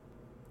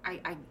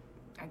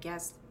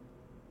guess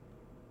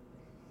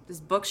this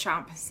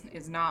bookshop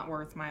is not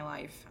worth my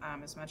life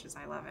as much as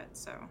I love it.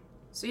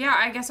 So yeah,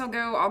 I guess I'll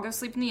go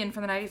sleep in the inn for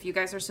the night if you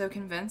guys are so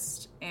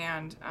convinced.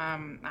 And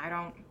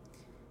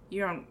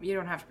you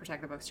don't have to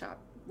protect the bookshop.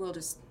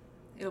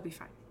 It'll be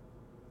fine.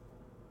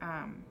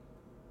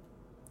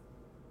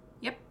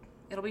 Yep,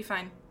 it'll be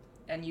fine.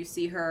 And you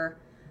see her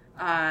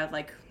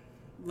like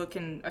look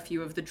in a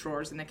few of the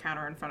drawers in the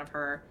counter in front of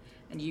her,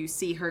 and you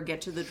see her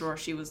get to the drawer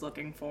she was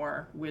looking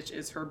for, which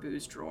is her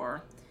booze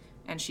drawer,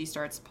 and she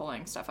starts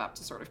pulling stuff up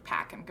to sort of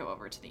pack and go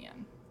over to the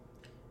inn.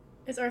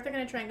 Is Arthur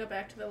gonna try and go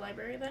back to the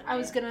library then? I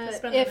was gonna To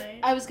spend the night?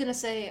 I was gonna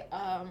say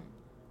I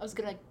was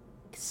gonna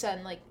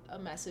send like a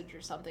message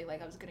or something.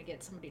 Like I was gonna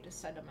get somebody to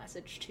send a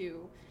message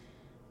to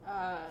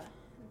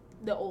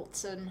the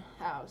Olson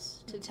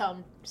house to tell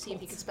him, see if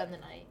he could spend the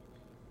night.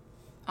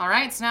 All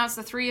right, so now it's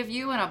the three of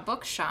you in a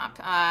bookshop.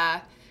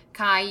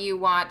 Kai, you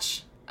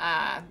watch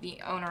the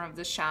owner of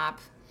the shop,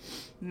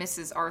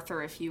 Mrs.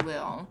 Arthur, if you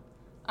will.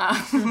 No,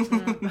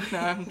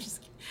 I'm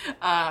just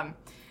kidding.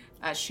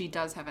 She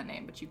does have a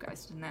name, but you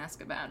guys didn't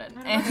ask about it.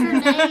 What's her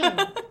name?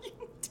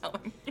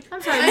 Telling me.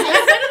 I'm sorry.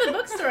 I've been to the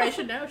bookstore. I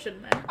should know,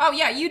 shouldn't I? Oh,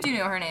 yeah, you do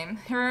know her name.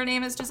 Her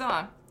name is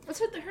Gisela. What's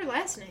her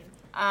last name?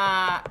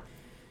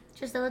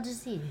 Gisela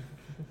Giselle.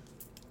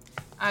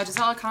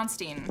 Gisela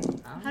Constine.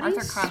 How do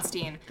Arthur you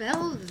Constine.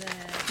 spell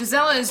that?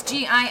 Gisela is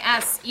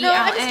Gisela. No,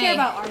 I just care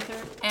about Arthur.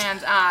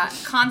 And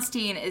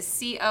Constine is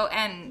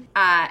Constine.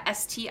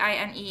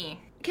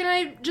 Can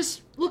I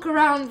just look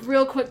around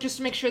real quick just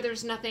to make sure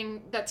there's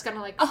nothing that's gonna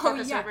like fuck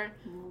us over?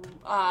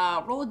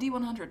 Roll a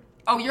D100.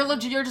 Oh,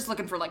 you're just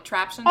looking for like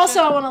traps and Also,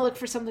 shit? I want to look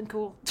for something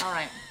cool. All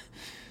right.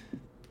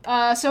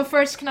 So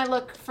first, can I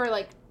look for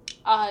like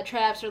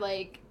traps or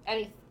like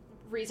any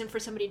reason for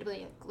somebody to be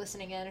like,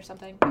 listening in or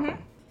something? Mhm.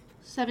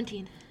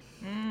 17.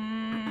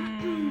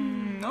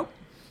 Nope.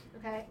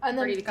 Okay, and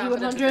then Pretty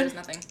confident that there's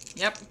nothing.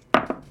 Yep.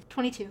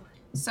 22.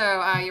 So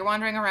you're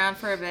wandering around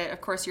for a bit. Of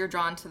course, you're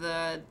drawn to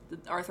the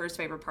Arthur's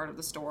favorite part of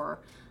the store,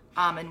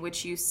 in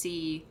which you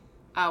see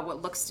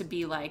what looks to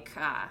be like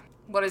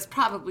what is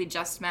probably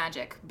just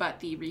magic, but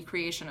the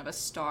recreation of a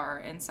star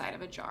inside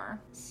of a jar.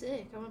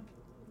 Sick. I want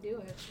to do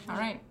it. All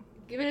right.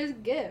 Give it as a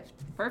gift.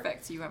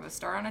 Perfect. You have a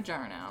star on a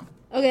jar now.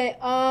 Okay.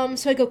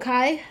 So I go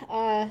Kai.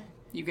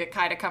 You get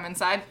Kai to come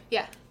inside.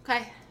 Yeah.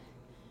 Kai.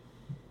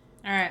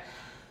 All right.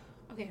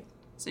 Okay.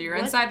 So you're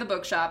What? inside the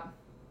bookshop.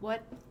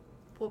 What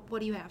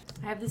do you have?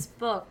 I have this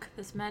book,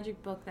 this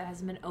magic book that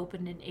hasn't been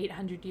opened in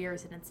 800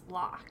 years and it's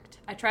locked.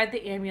 I tried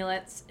the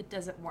amulets, it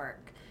doesn't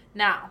work.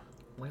 Now,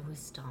 Where do we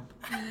stomp?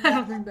 I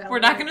don't think that we're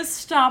not going to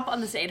stomp on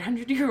this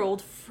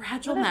 800-year-old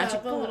fragile What is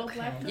magic that, the little book.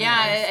 black book?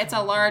 Yeah, it's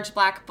a large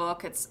black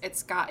book. It's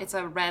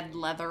a red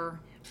leather,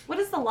 What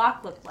does the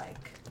lock look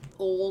like?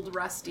 old,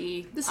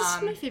 rusty. This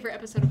is my favorite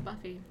episode of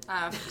Buffy.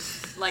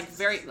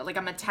 Like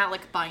a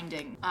metallic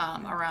binding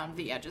around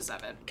the edges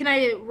of it. Can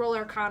I roll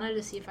Arcana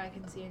to see if I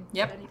can see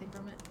Yep. anything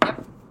from it?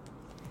 Yep.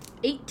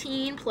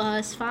 18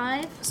 plus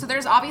 5. So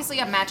there's obviously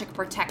a magic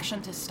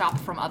protection to stop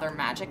from other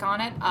magic on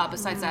it.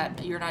 Besides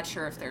that, you're not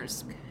sure if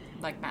there's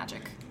like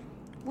magic.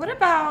 What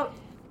about,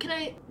 Can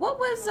I... what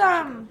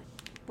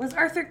was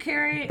Arthur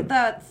carrying,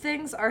 the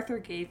things Arthur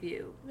gave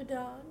you? The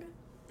dog.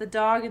 The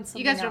dog and something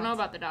You guys don't know else.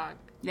 about the dog.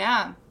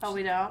 Yeah. Oh,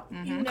 we don't? You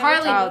never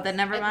Carly... told Oh, then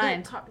never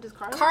mind. Does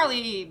Carly?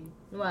 Carly,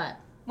 What?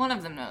 one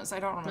of them knows. I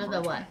don't What remember.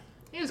 about which what? one.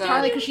 It was The-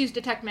 Carly because she's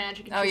detect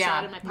magic and Oh she saw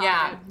it yeah, in my pocket.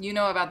 yeah. You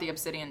know about the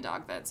obsidian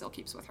dog that Zil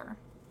keeps with her.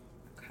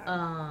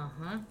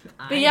 Uh-huh.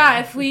 But yeah,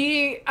 if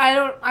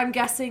I'm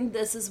guessing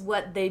this is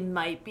what they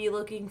might be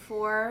looking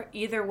for.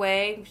 Either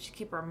way, we should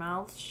keep our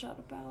mouths shut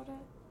about it.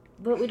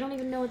 But we don't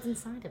even know what's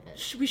inside of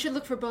it. We should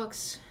look for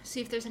books.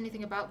 See if there's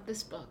anything about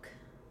this book.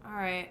 All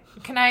right.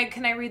 Can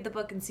I read the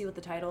book and see what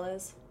the title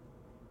is?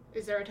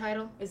 Is there a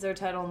title? Is there a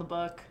title in the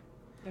book?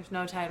 There's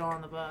no title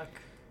in the book.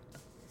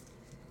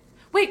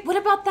 Wait, what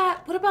about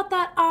that?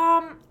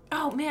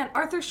 Oh man,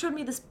 Arthur showed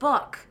me this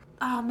book.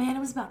 Oh man, it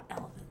was about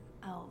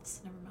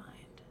elves. Never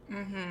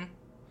mind. Mm-hmm.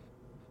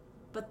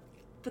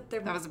 But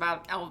there That was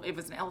about it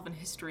was an elven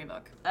history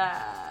book.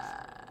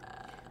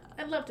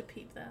 I'd love to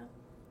peep that.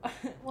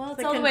 well,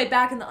 it's I all the can- way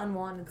back in the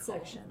unwanted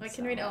section. I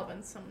can read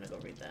Elven, so I'm gonna go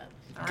read that.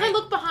 All Can I right.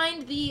 look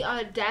behind the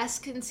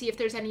desk and see if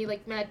there's any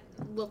like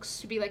looks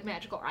to be like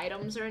magical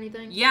items or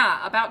anything?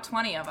 Yeah, about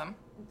 20 of them.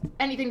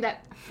 Anything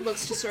that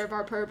looks to serve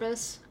our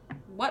purpose?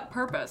 What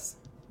purpose?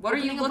 What are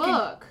Opening you a looking?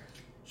 book.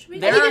 Should we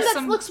There go are Anything that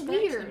some- looks back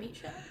to the weird. meat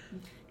shop?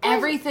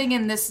 Everything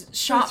in this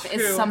shop That's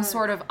is true. some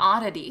sort of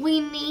oddity. We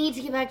need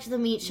to get back to the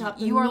meat shop.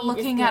 The You are meat is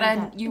looking good.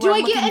 at you Do are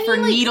I get looking any, for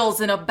like-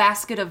 needles in a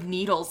basket of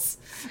needles.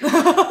 Do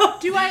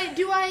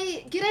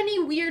I get any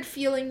weird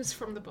feelings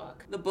from the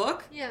book? The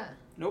book? Yeah.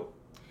 Nope.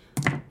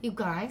 You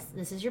guys,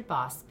 this is your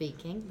boss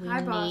speaking. We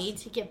Hi, boss. need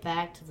to get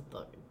back to the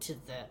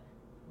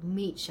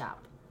meat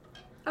shop.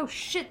 Oh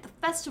shit, the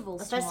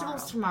festival's The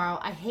festival's tomorrow.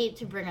 I hate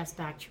to bring us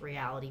back to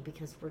reality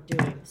because we're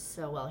doing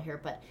so well here,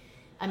 but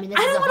I mean, this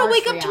I is don't a want to harsh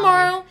wake up reality.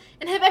 tomorrow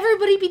and have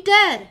everybody be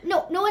dead.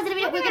 No, no one's gonna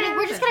be.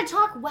 We're just gonna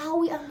talk while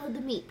we unload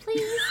the meat,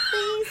 please,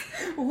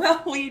 please.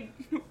 Well, we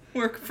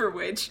work for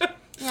wage.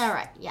 Yeah, all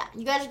right. Yeah,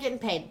 you guys are getting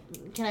paid.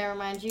 Can I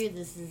remind you, you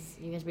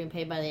guys are being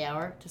paid by the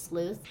hour to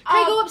sleuth.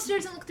 Can I go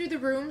upstairs and look through the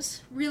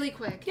rooms really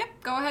quick? Yep,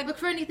 go ahead. Look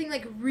for anything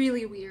like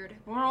really weird.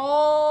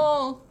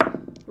 Roll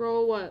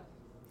Roll what?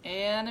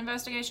 an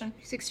investigation.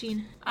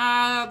 16.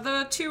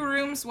 The two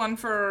rooms, one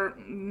for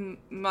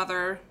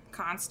Mother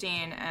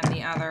Constantine and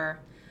the other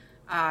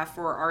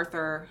for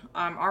Arthur,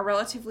 are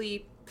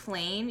relatively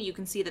plain. You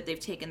can see that they've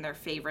taken their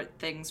favorite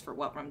things for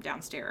what room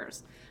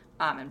downstairs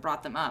and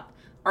brought them up.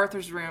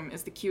 Arthur's room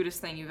is the cutest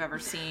thing you've ever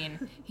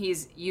seen.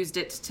 He's used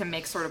it to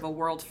make sort of a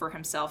world for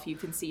himself. You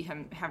can see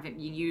him having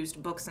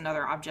used books and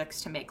other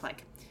objects to make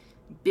like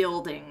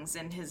buildings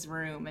in his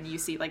room, and you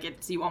see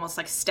like you almost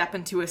like step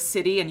into a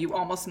city and you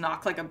almost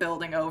knock like a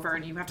building over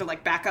and you have to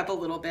like back up a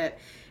little bit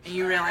and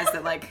you realize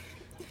that like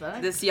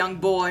this young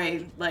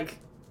boy like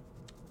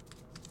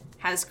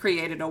has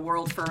created a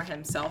world for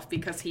himself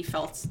because he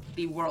felt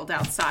the world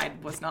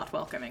outside was not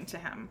welcoming to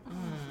him.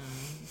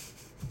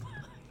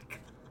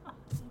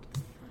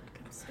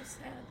 I'm so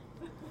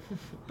sad.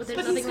 But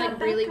there's nothing like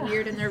really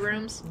weird in their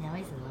rooms. Now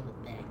he's in love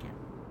with Becca.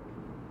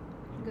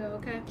 Go,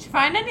 okay. Did you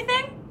find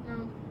anything?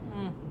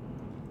 No.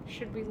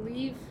 Should we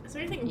leave? Is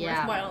there anything Yeah.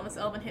 worthwhile in this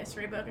Elven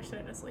history book, or should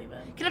I just leave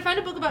it? Can I find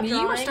a book about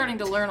drawing? You were starting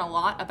to learn a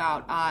lot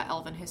about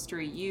elven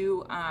history.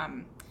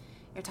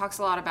 It talks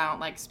a lot about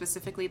like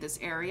specifically this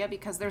area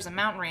because there's a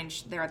mountain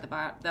range there at the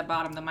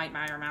bottom, the Mike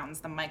Meyer Mountains,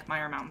 the Mike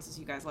Meyer Mountains, as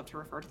you guys love to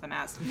refer to them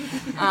as.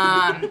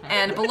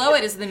 And below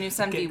it is the New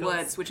Sunby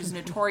Woods, which is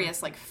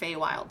notorious like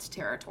Feywild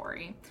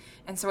territory.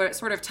 And so it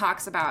sort of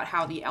talks about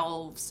how the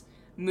elves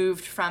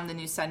moved from the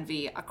New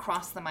Sunby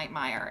across the Mike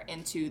Meyer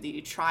into the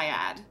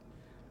Triad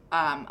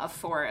of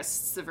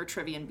forests, the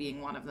Vertrivian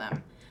being one of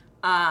them.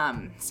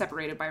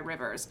 Separated by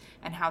rivers,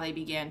 and how they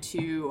began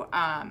to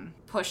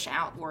push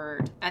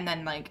outward, and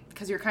then like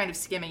because you're kind of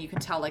skimming, you can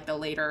tell like the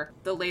later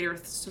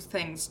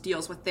things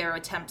deals with their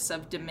attempts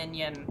of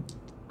dominion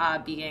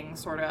being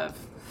sort of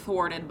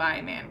thwarted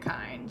by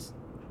mankind,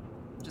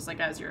 just like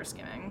as you're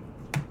skimming.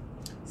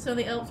 So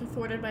the elves were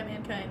thwarted by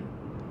mankind.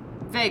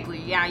 Vaguely,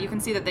 yeah, you can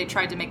see that they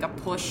tried to make a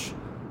push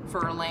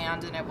for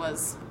land, and it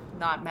was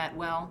not met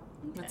well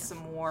with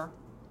some war.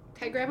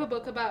 Can I grab a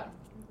book about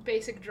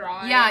basic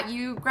drawing? Yeah,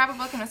 you grab a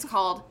book and it's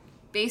called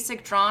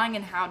Basic Drawing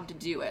and How to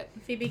Do It.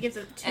 Phoebe gives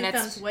it two And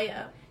it's- thumbs way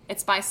up.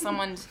 It's by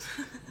someone.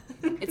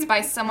 It's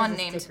by someone Has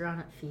a named sticker on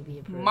it, Phoebe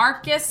approved.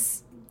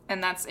 Marcus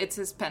And it's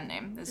his pen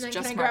name. It's And then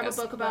just can I grab Marcus.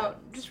 a book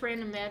about just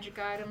random magic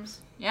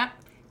items? Yep.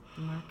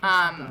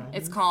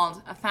 It's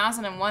called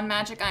 1001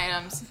 Magic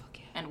Items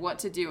and What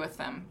to Do with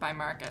Them by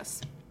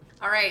Marcus.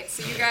 All right,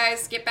 so you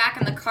guys get back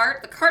in the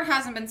cart. The cart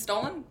hasn't been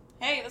stolen.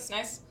 Hey, that's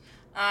nice.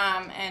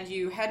 And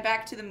you head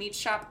back to the meat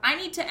shop. I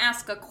need to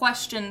ask a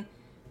question,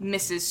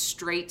 Mrs.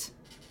 Straight.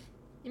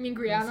 You mean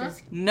Griana?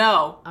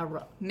 No,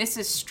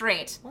 Mrs.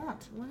 Straight.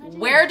 What? What did I do?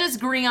 Where does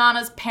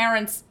Griana's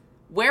parents,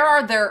 where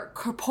are their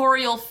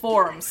corporeal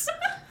forms?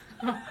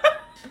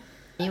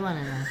 You want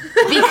to know?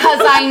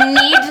 Because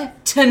I need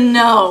to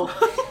know.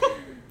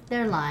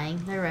 They're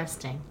lying. They're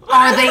resting.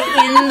 Are they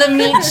in the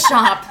meat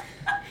shop?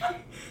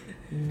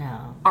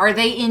 No. Are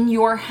they in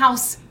your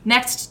house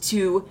next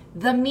to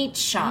the meat No,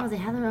 shop? they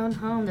have their own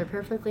home. They're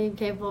perfectly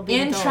capable of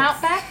being In adults.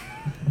 Troutback?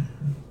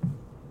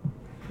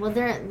 Well,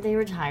 they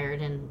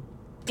retired in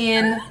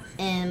In.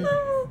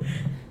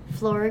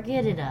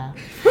 Florida.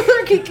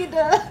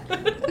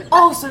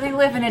 Oh, so they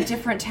live in a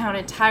different town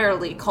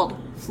entirely called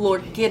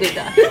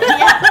Florgidida.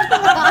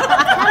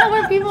 Kind of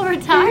where people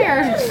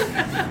retire.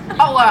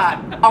 Oh,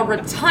 a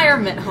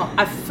retirement home.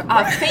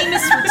 A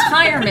famous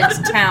retirement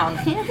town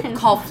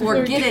called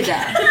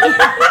Florgidida.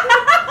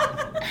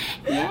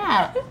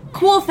 Yeah.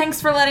 Cool,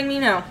 thanks for letting me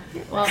know.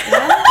 Well,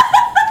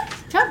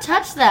 don't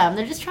touch them.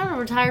 They're just trying to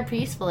retire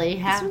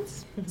peacefully.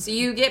 So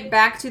you get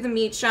back to the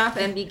meat shop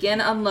and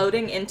begin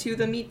unloading into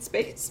the meat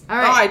space. All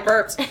right. Oh, I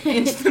burped.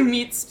 Into the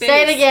meat space.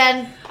 Say it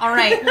again. All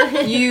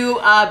right. You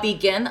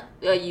begin.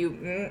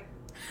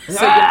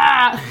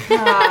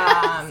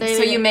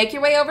 So you make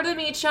your way over to the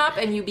meat shop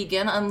and you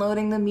begin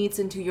unloading the meats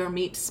into your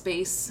meat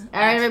space. All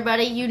right,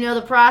 everybody. You know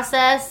the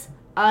process.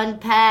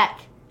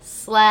 Unpack,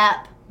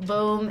 slap,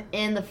 boom,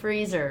 in the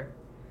freezer.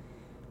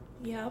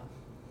 Yep.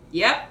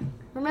 Yep.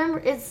 Remember,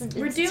 it's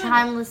doing it.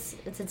 timeless.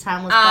 It's a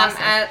timeless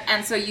process.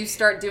 And so you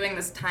start doing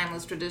this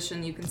timeless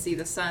tradition. You can see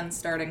the sun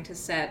starting to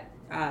set.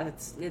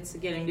 It's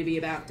getting to be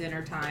about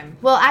dinner time.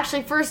 Well,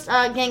 actually, first,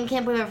 gang,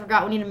 can't believe I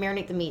forgot. We need to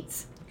marinate the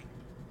meats.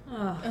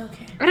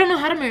 Okay. I don't know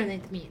how to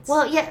marinate the meats.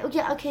 Well, yeah,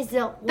 okay,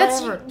 Zill,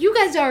 that's whatever. you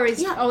guys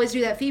always Yeah. always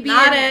do that. Phoebe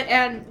Not and, it.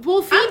 and well,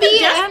 I'm Phoebe the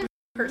desperate and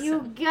person. You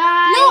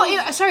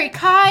guys. no, sorry,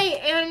 Kai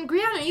and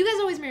Griana. You guys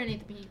always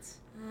marinate the meats.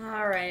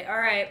 All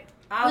right.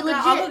 I'll We go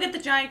legit- get the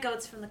giant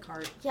goats from the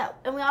cart. Yeah,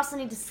 and we also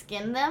need to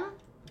skin them.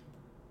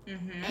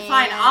 Mm-hmm.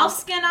 Fine, And- I'll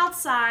skin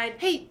outside.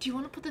 Hey, do you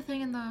want to put the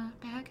thing in the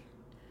bag?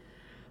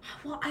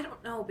 Well, I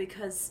don't know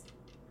because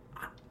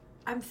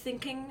I'm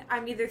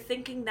either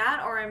thinking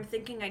that or I'm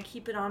thinking I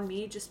keep it on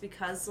me just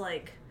because,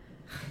 like,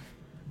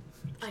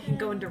 I can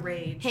go into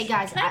rage. Hey,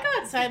 guys. Can I go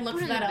outside and look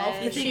Put for it in that the elf?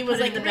 bag. Because You she think was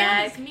put it like, in the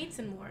 "Mariana's bag?" meats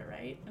and more,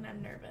 right? And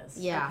I'm nervous.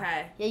 Yeah.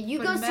 Okay. Yeah, you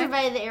Put go it in the bag?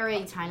 survey the area,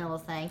 you tiny little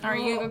thing. All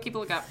right, you go keep a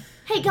lookout.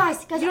 Hey,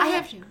 guys, You don't I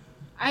have to.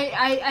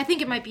 I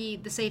think it might be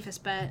the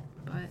safest bet,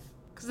 but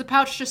because the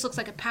pouch just looks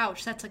like a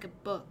pouch. That's like a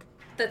book.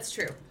 That's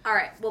true. All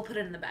right, we'll put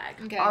it in the bag.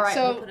 Okay. All right,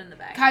 So we'll put it in the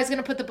bag. Kai's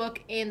gonna put the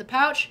book in the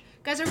pouch.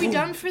 Guys, are we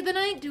done for the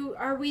night? What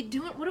are we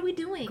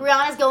doing?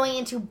 Brianna's going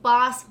into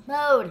boss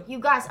mode. You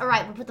guys, all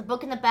right, we'll put the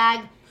book in the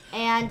bag.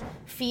 And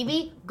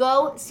Phoebe,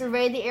 go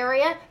survey the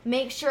area.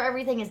 Make sure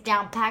everything is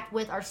down packed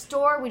with our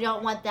store. We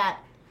don't want that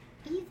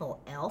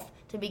evil elf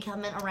to be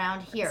coming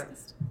around here.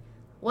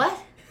 What?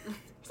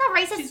 She's not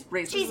racist. She's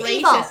racist. She's Racist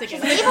evil. She's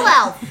against an evil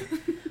elf.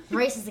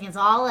 Racist against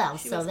all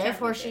elves, so was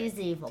therefore technically she's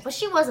evil. But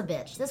she was a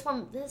bitch. This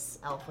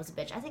elf was a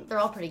bitch. I think they're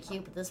all pretty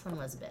cute, but this one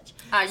was a bitch.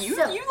 You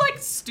So- like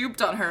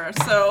stooped on her,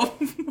 so.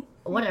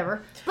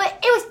 Whatever. But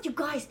it was, you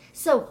guys,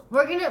 so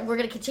we're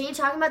gonna continue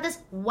talking about this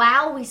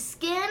while we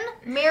skin,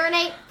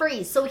 marinate,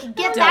 freeze, so we can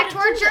get back to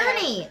our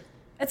journey.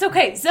 It's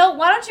okay. Zill,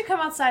 why don't you come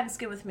outside and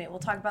skin with me? We'll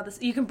talk about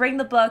this. You can bring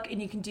the book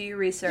and you can do your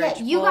research.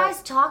 Yeah, you We'll-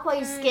 guys talk while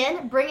you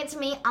skin, bring it to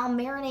me, I'll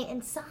marinate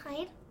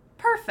inside.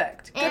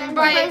 Perfect. Good. And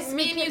By you guys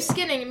me and you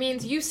skinning, it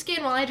means you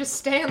skin while I just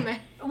stand there.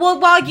 Well,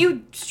 while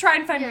you try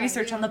and find Yeah,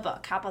 research yeah. on the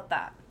book. How about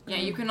that? Yeah,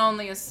 you can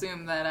only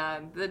assume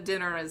that the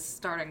dinner is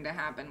starting to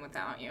happen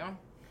without you.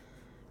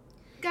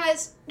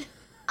 Guys,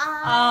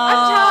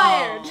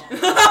 I'm tired. Woo,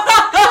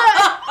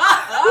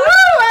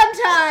 I'm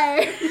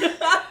tired.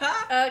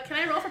 Can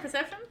I roll for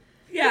perception?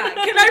 Yeah.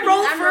 Can I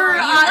roll for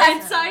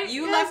insight?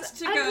 You left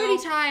to I'm go. pretty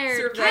tired.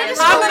 survey Can I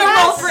just the go I'm gonna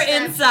roll rest? for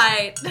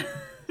insight.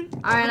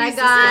 All right, I Can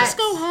I just got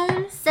go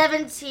home?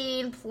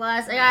 17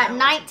 plus, I got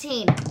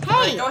 19.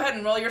 Alright, Hey! go ahead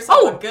and roll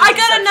yourself a Oh, good I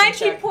got a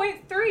deception check.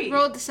 19.3.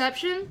 Roll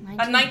deception.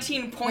 A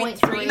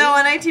 19.3. No,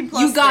 a 19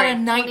 plus You got a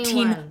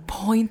 21.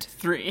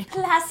 19.3.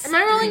 plus. Am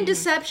I rolling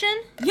deception?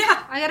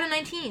 Yeah. I got a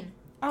 19.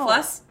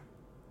 Plus?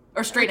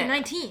 Or straight Like a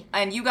in? 19.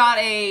 And you got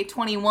a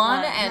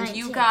 21, and 19.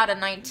 you got a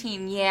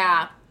 19.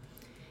 Yeah.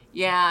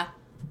 Yeah.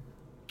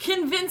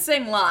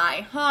 Convincing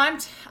lie. Huh, I'm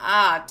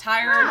tired.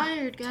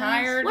 Tired, guys.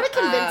 Tired. What a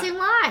convincing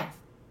lie.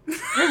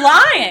 You're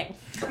lying.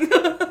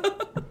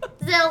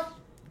 Zill,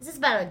 is this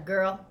about a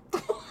girl?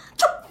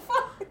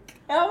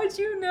 How would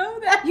you know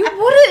that? You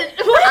wouldn't.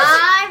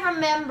 I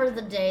remember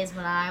the days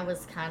when I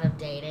was kind of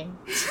dating.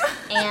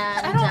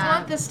 And I don't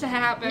want this to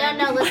happen.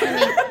 No, listen to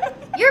me.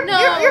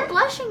 You're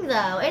blushing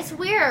though. It's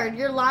weird.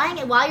 You're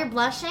lying while you're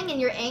blushing and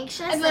you're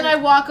anxious. And then I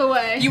walk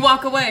away. You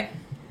walk away.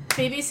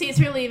 Phoebe sees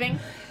her leaving.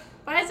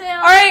 Bye, Zale.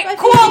 All right, Bye,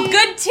 cool. Phoebe.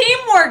 Good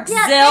teamwork,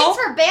 yeah, Zill.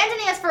 thanks for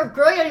abandoning us for a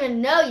girl you don't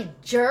even know, you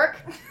jerk.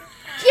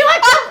 You know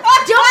what?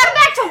 Don't come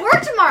back to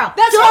work tomorrow.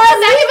 That's Don't why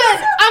come back I'm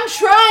leaving. I'm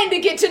trying to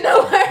get to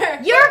know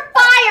her. You're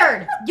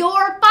fired.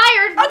 You're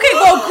fired. Okay,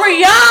 well,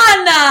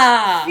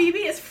 Brianna. Phoebe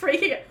is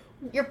freaking out.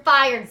 You're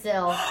fired,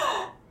 Zill.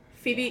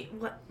 Phoebe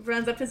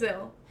runs up to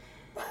Zil.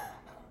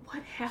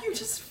 What happened? You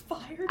just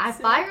fired I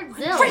Zill. fired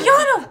Zill.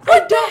 Brianna,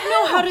 I don't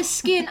know how to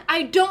skin.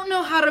 I don't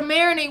know how to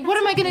marinate. What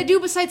am I gonna do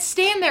besides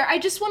stand there? I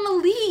just want to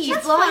leave. She's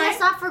blowing fine.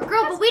 us off for a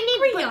girl, but we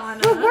need.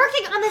 Brianna. We're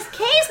working on this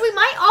case. We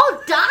might all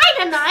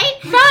die tonight.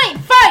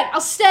 Fine. I'll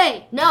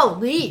stay. No,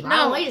 leave. I No.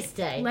 don't want you to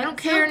stay. I don't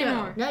care Zill go.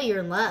 anymore. No, you're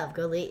in love.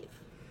 Go leave.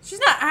 She's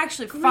not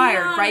actually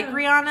fired, Brianna. right,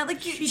 Brianna?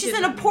 Like, She she's an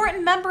didn't.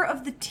 important member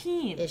of the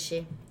team. Is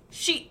she?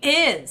 She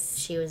is.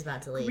 She was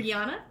about to leave.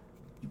 Brianna,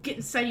 you get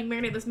inside, you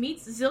marinate those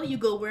meats. Zil, you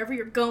go wherever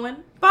you're going.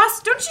 Boss,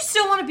 don't you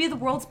still want to be the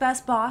world's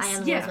best boss? I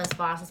am the Yeah. world's best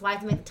boss. That's why I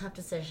have to make the tough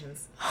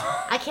decisions.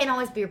 I can't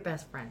always be your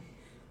best friend.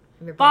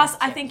 I'm your Boss,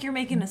 best I chick. think you're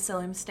making a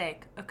silly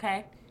mistake,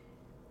 okay?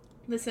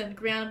 Listen,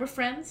 Brianna, we're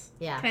friends.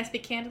 Yeah. Can I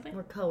speak candidly?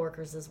 We're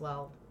coworkers as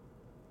well.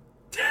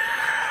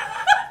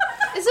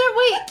 Is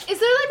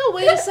there like a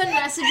way to send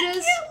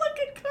messages? Look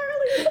at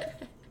Carly.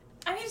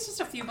 I mean, it's just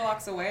a few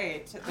blocks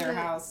away to their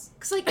house.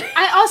 Cause like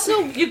I also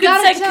You could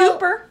gotta send tell,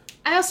 Cooper.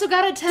 I also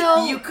gotta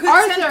tell You could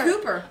Arthur. send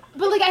Cooper.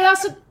 But like I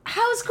also,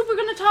 how is Cooper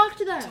gonna talk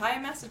to them? Tie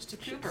a message to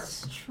Cooper.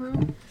 True.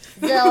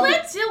 Zill,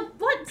 What, Zil?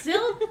 What,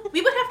 Zil?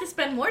 We would have to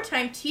spend more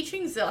time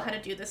teaching Zil how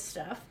to do this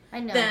stuff I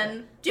know.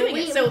 than doing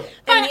we- it. So,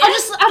 Fine. and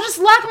I'll just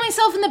lock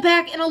myself in the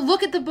back and I'll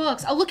look at the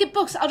books. I'll look at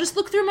books. I'll just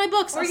look through my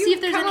books. I'll see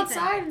if there's anything.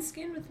 and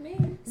skin with me.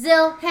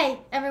 Zill, hey,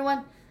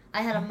 everyone.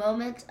 I had a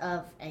moment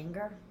of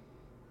anger.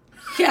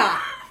 Yeah.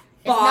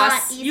 It's not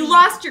Boss, easy. you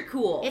lost your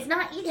cool. It's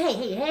not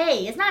easy.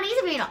 Hey! It's not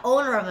easy being an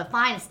owner of a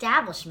fine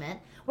establishment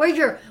where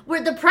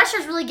the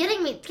pressure's really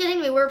getting me.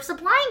 We're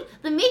supplying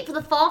the meat for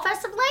the Fall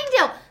Fest of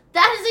Langdale.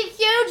 That is a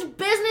huge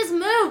business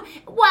move.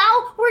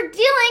 While we're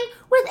dealing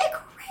with a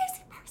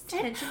crazy person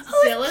Attention,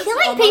 who Zill is is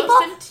killing almost people.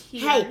 in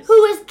tears. Hey,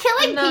 who is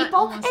killing I'm not people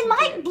almost and in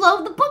might tears.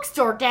 blow the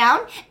bookstore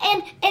down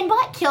and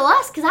might kill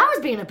us because I was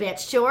being a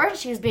bitch to her and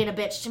she was being a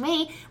bitch to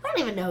me. We don't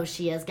even know who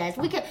she is, guys.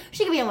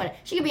 She could be anyone.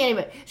 She could be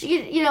anybody.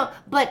 She could,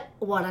 But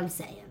what I'm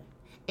saying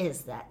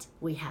is that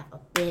we have a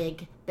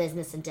big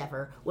business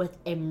endeavor with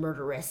a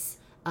murderous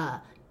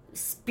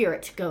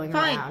spirit going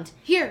Fine. around.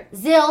 Here.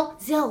 Zill,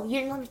 you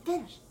didn't let me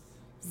finish.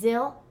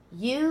 Zill,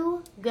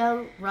 you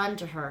go run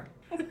to her.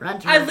 Run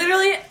to her. I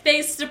literally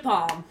faced a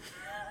palm.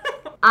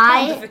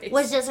 I on the face.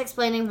 was just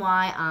explaining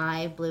why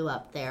I blew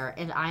up there,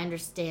 and I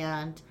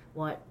understand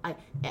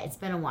it's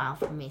been a while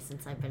for me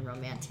since I've been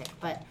romantic,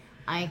 but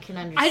I can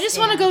understand. I just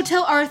want to go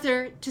tell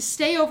Arthur to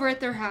stay over at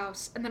their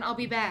house, and then I'll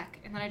be back,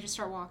 and then I just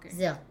start walking.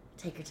 Zill,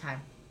 take your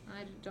time.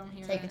 I don't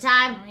hear Take it. your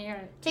time. I don't hear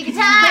it. Take your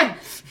time.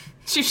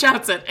 She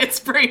shouts it. It's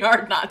pretty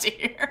hard not to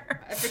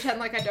hear. I pretend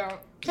like I don't.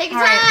 Take your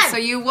All time. right, so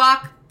you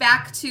walk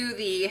back to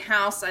the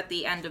house at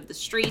the end of the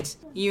street.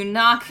 You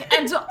knock,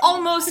 and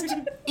almost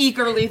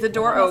eagerly the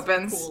door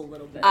opens. Cool a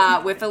little bit.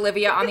 With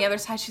Olivia on the other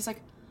side. She's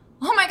like,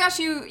 "Oh my gosh,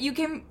 you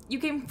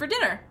came for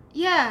dinner.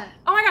 Yeah.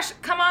 Oh my gosh,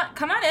 come on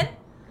in.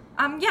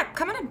 Yeah,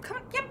 come on in. Come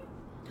on. Yep.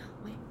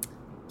 Wait.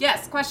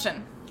 Yes.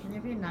 Question. Can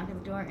there be a knock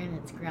at the door and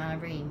it's Brianna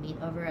bringing meat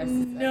over us?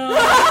 No.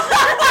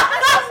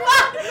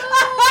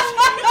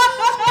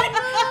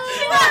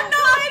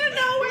 I don't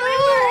know where they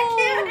were. It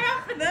can't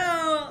happen.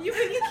 No. You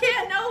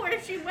can't know where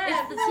she went.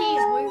 It's the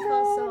team. We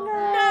feel so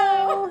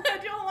bad. No, I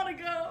don't want to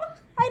go.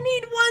 I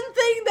need one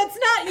thing that's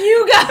not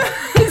you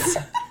guys.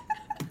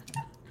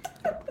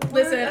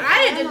 Listen,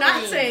 I did not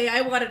family. say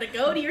I wanted to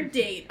go to your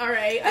date. All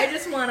right, I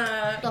just want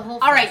to. The whole.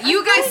 All right,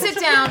 you guys sit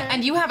down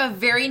and you have a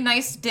very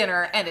nice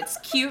dinner, and it's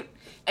cute,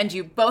 and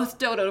you both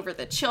dote over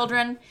the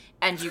children,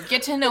 and you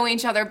get to know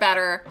each other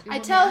better. I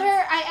tell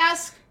her. I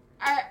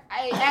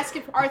ask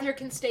if Arthur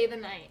can stay the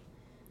night.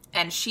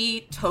 And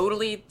she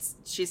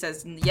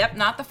says, "Yep,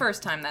 not the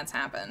first time that's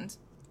happened,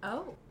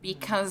 Oh.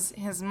 because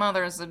his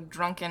mother's a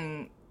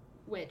drunken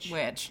Which?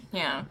 witch."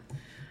 Yeah.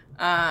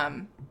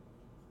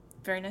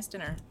 Very nice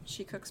dinner.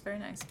 She cooks very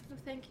nice. Oh,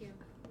 thank you.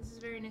 This is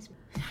very nice.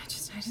 I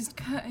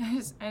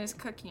just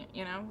cook,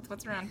 you know, with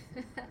what's around.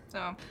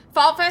 So,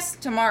 Fall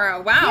Fest tomorrow.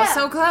 Wow, Yeah.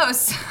 so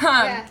close.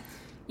 Yeah.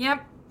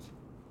 Yep.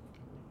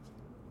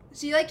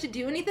 Do you like to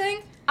do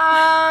anything?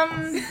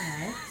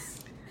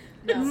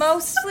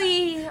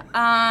 Mostly, You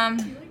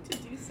like to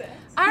do sex?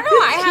 I don't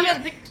know. I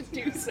haven't. like to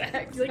do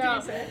sex. You like to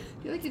do sex?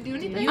 Do you like to do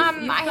anything?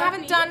 I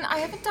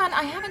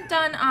haven't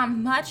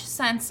done much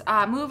since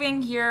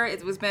moving here.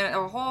 It was been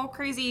a whole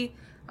crazy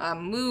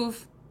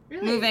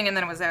Really? moving, and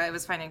then it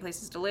was finding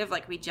places to live.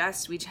 Like we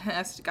just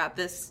got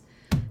this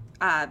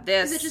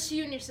Is it just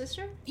you and your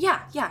sister?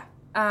 yeah.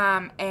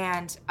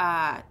 And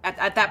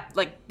at that,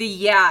 like, the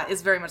yeah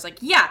is very much like,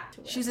 yeah.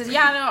 She says,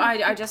 yeah, no,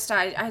 I just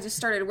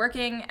started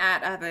working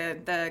at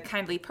the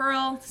Kindly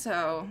Pearl,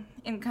 so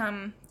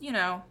income, you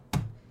know,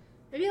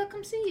 Maybe I'll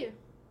come see you.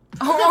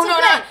 Oh, That's no,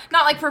 okay.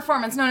 not like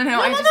performance. No.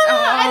 No, I no, just. no,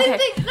 Oh, I okay. didn't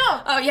think.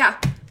 No. Oh, yeah.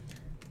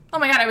 Oh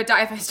my god, I would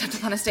die if I stepped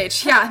up on a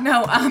stage. Yeah,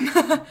 no,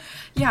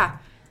 yeah.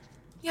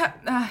 Yeah,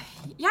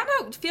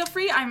 no, feel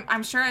free.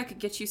 I'm sure I could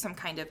get you some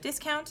kind of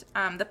discount.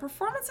 The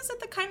performances at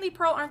the Kindly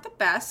Pearl aren't the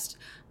best,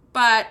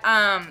 but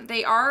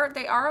they are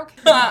okay.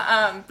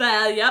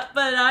 Yep,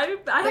 but I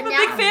have a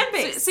big now- fan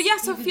base. So yeah,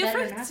 so Even feel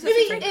better free. now.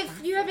 Maybe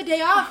if you have a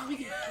day off, we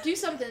could do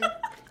something.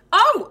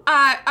 Oh,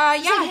 Just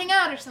like yeah. hang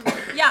out or something.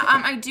 Yeah,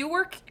 I do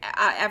work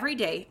every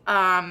day.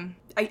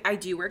 I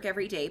do work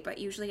every day, but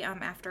usually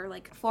after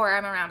like 4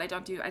 I'm around. I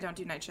don't do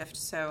night shift.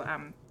 So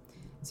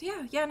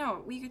yeah,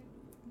 no,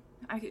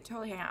 I could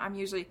totally hang out. I'm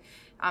usually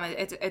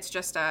it's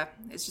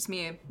just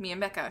me and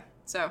Becca.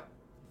 So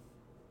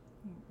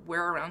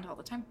we're around all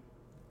the time.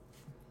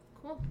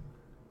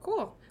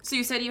 Cool. So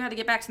you said you had to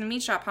get back to the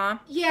meat shop, huh?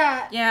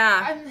 Yeah.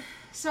 Yeah. I'm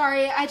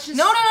sorry. I just.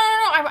 No.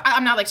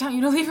 I'm not like telling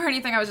you to leave or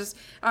anything. I was just,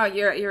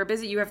 you're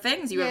busy. You have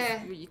things. You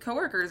have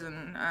coworkers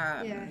and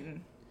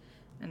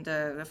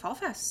the Fall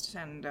Fest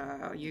and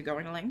you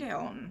going to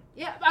Langdale and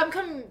Yeah, I'm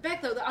coming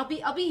back though. I'll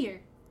be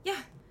here. yeah.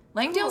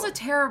 Langdale's Cool. a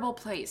terrible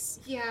place.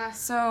 Yeah.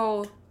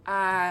 So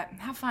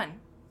have fun.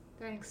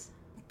 Thanks.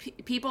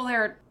 People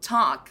there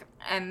talk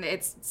and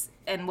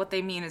and what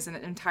they mean is an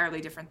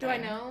entirely different Do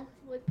thing. I know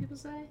what people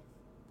say?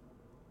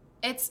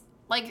 It's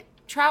like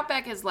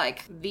Troutbeck is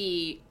like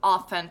the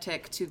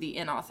authentic to the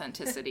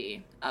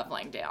inauthenticity of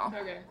Langdale.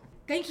 Okay.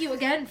 Thank you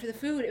again for the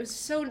food. It was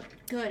so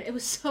good. It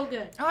was so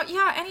good. Oh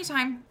yeah,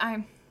 anytime.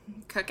 I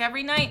cook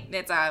every night.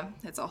 It's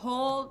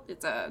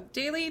a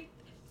daily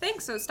thing.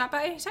 So stop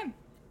by anytime.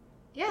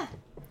 Yeah.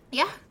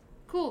 Yeah,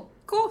 Cool.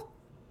 cool.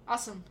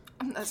 Awesome.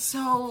 That's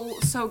so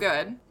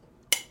good.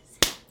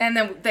 And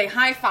then they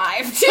high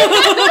fived.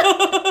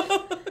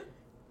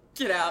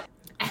 Get out.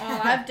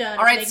 All I've done.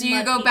 All right, is so make you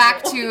mud go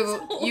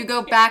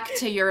people. back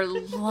to your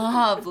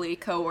lovely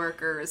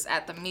coworkers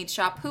at the meat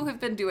shop who have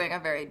been doing a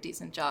very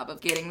decent job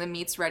of getting the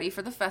meats ready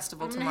for the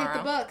festival I'm gonna tomorrow. hit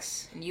the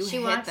bucks. And you She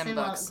hit walks them in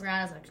books. while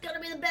Grana's like, it's gonna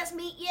be the best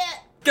meat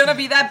yet. Gonna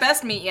be that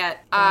best meat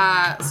yet.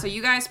 So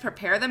you guys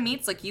prepare the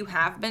meats like you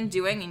have been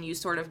doing, and you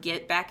sort of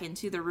get back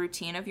into the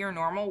routine of your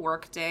normal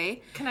work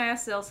day. Can I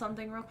ask Zil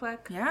something real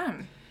quick? Yeah.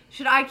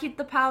 Should I keep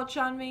the pouch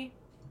on me?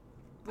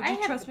 Would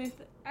you trust me?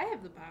 I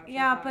have the power.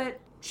 Yeah, but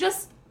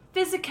just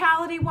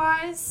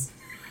physicality-wise,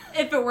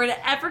 if it were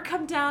to ever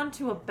come down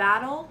to a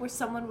battle where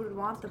someone would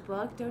want the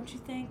book, don't you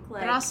think?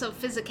 Like, But also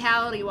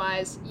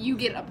physicality-wise, you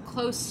get up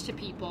close to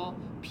people.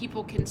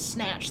 People can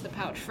snatch the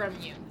pouch from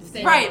you. if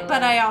they- right,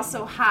 but I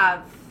also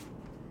have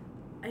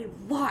a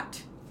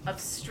lot of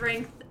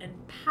strength and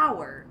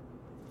power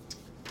to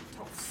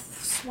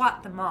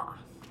swat them off.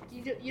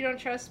 You don't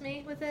trust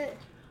me with it?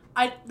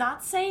 I'm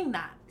not saying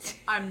that.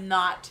 I'm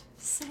not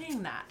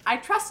saying that. I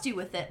trust you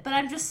with it, but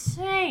I'm just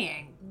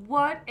saying,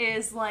 what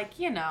is, like,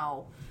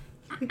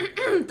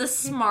 the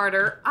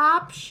smarter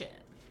option?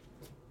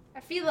 I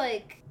feel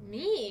like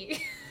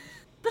me.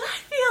 But I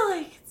feel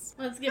like it's...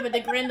 Let's give it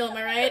to Grindel, am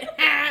I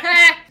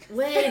right?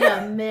 Wait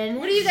a minute.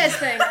 What do you guys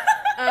think?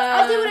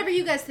 I'll do whatever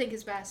you guys think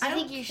is best. I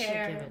think you should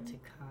care. give it to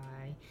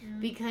Kai.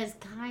 Because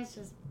Kai's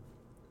just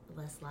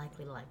less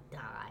likely to,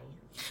 die.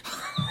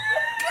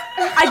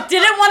 I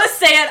didn't want to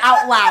say it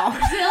out loud.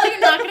 Zil, you're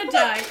not gonna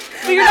die.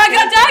 But you're not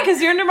gonna die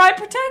because you're under my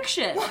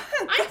protection.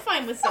 I'm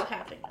fine with Zil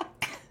happening.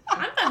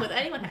 I'm fine with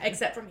anyone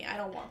except for me. I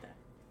don't want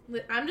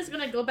that. I'm just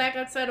gonna go back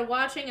outside of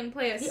watching and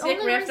play a The sick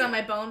only riff reason- on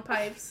my bone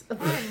pipes.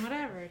 Fine,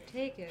 whatever.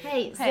 Take it.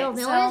 Hey, Hey, Zil,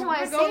 the so only reason why I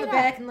I'm say go in the that,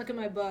 back and look at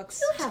my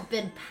books. you have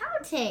been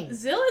pouting.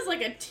 Zil is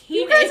like a You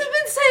teenager. guys have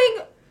been saying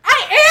I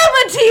am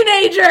a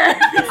teenager.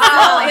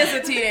 Oh, he is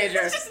a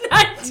teenager.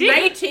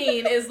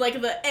 19 is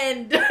like the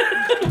end.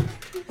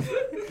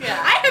 Yeah,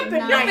 I have been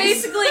Nice. You're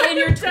basically in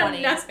your Done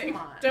 20s. nothing.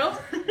 Come on.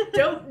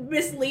 Don't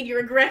mislead your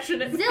aggression.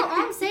 Zil, all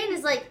I'm saying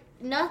is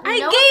no I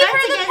no gave offense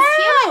her the against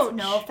pouch. humans.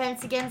 No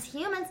offense against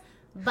humans,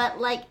 but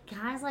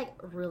Kai's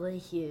really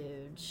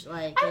huge.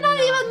 I'm not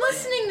even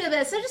listening to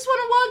this. I just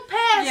want to walk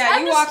past. Yeah,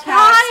 I'm you just walk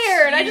past.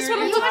 tired. I just You're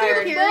want to look at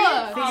tired. the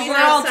book. Phoebe's We're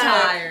all outside.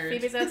 tired.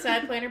 Phoebe's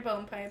outside playing her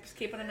bone pipes,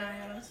 keeping an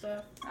eye on and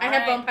stuff. I All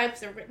have right. bone pipes.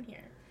 They're written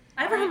here.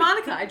 I have a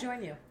harmonica. I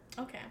join you.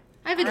 Okay.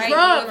 I have a All right, you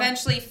drum.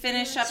 eventually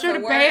finish up Start the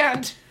a work.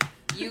 band.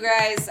 You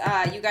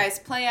guys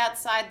play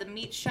outside the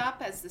meat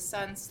shop as the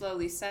sun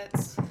slowly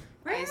sets.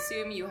 I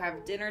assume you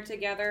have dinner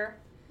together.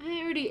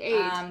 I already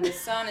ate. The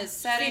sun is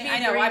setting. Phoebe I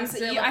know. brings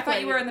Zilla I thought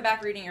you plate. were in the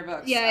back reading your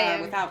books.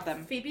 Yeah. Without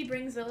them. Phoebe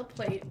brings Zilla a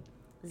plate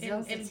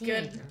Zil's a in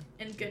teenager.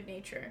 good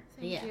nature.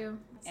 Thank Yeah. you.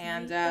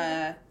 And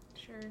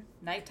Sure.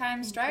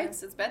 nighttime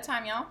strikes. It's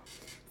bedtime, y'all.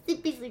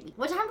 Sleepy, sleepy.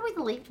 What time do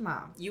we leave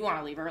tomorrow? You want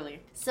to leave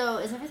early. So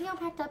is everything all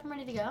packed up and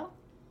ready to go?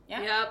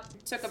 Yeah. Yep.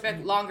 Took a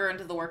bit longer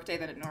into the workday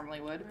than it normally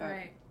would, but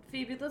Alright.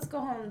 Phoebe, let's go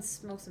home and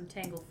smoke some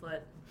Tanglefoot.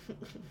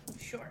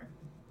 Sure.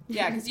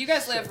 yeah, because you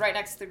guys live right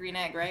next to the Green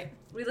Egg, right?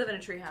 We live in a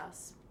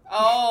treehouse.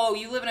 Oh,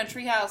 you live in a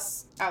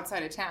treehouse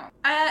outside of town.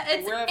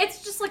 Where-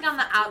 It's just on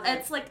the out.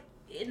 It's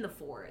in the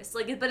forest.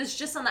 Like, but it's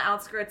just on the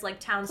outskirts, like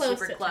town's Close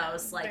super to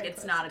close. town. Like, Very it's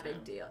close not a to big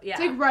town. deal. Yeah.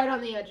 It's like right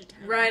on the edge of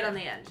town. Right on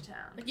the edge of town.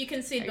 Like you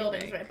can see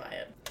buildings right by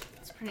it.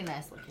 It's a pretty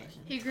nice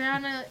location. Hey,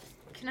 Brianna,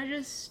 can I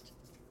just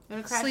You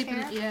want to crash sleep here?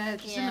 in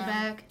just in the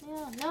back?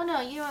 Yeah.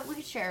 No, you know what? We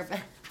could share a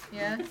bed.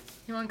 Yeah?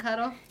 You want to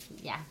cuddle?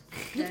 Yeah.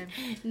 Okay.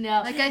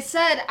 No. Like I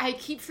said, I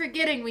keep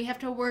forgetting we have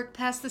to work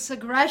past this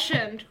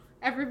aggression.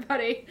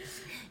 Everybody.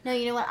 No,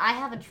 you know what? I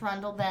have a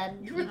trundle bed.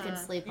 You could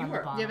sleep on the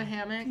You bottom. have a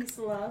hammock?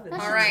 Love it.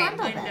 That's All a right.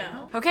 trundle I bed.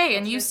 know. Okay,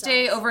 and you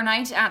stay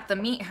overnight at the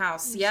meat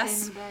house, Stay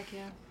yes? in the back,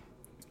 yeah.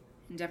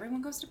 And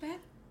everyone goes to bed?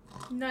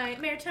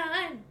 Nightmare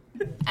time.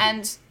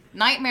 And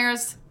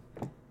nightmares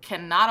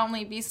can not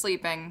only be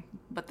sleeping,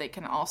 but they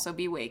can also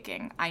be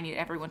waking. I need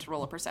everyone to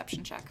roll a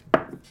perception check.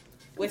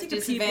 With Take a pee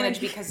disadvantage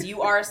break. because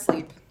you are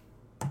asleep.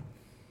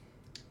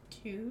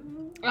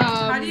 2.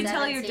 How do you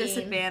tell your 17.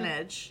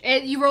 disadvantage?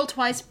 You roll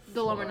twice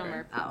the lower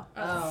number. Oh.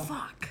 Oh.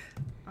 Fuck.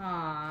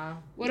 Aw.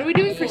 What are we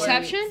doing? 4.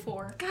 Perception?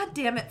 4. God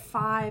damn it,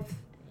 5.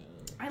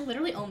 I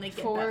literally only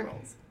get 4. bed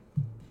rolls.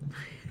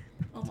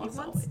 Almost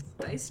always.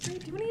 Dice tray?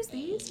 Do you want to use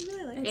these? You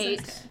really like Eight,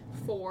 these?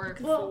 4,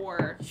 Well,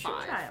 4, Sure,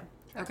 5. try 'em.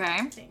 Okay.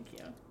 Thank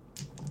you.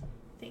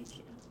 Thank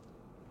you.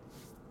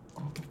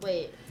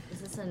 Wait,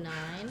 is this a 9?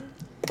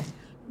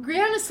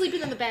 Brianna's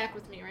sleeping in the back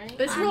with me, right?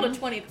 But she rolled a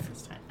 20 the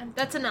first time.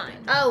 That's a 9.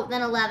 Oh,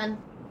 then 11.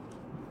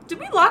 Did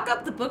we lock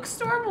up the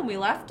bookstore when we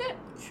left it?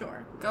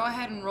 Sure. Go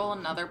ahead and roll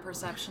another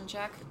perception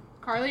check.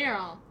 Carly or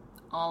all?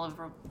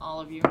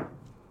 All of you.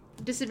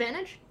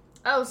 Disadvantage?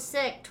 Oh,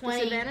 sick.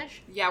 20.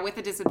 Disadvantage? Yeah, with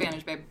a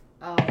disadvantage, babe.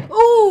 Oh.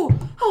 Ooh!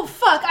 Oh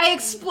fuck! I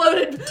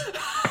exploded.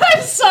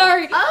 I'm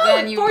sorry. Oh,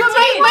 Then you- 14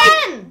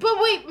 win! But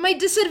wait, my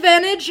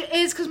disadvantage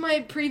is because my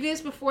previous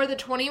before the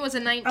 20 was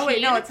a 19. Oh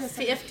wait, no, it's a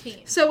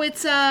 15. So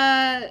it's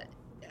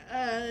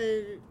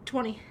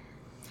 20.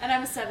 And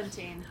I'm a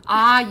 17.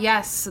 Ah,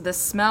 yes, the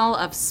smell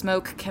of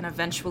smoke can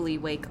eventually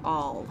wake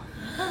all.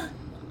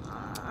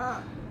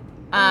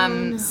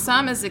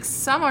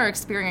 Some are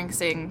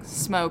experiencing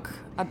smoke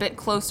a bit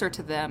closer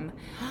to them.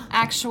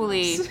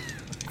 Actually,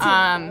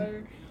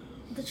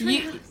 The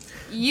tree.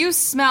 you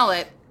smell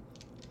it,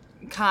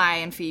 Kai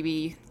and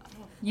Phoebe.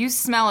 You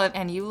smell it,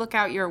 and you look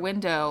out your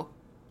window,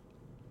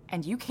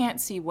 and you can't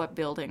see what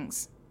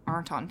buildings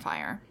aren't on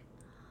fire.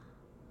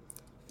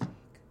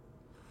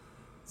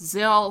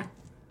 Zill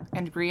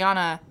and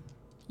Brianna,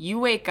 you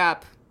wake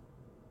up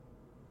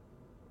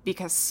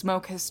because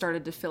smoke has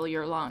started to fill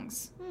your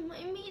lungs.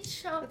 My meat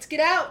show. Let's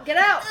get out. Get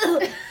out.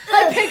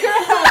 I pick her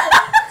up.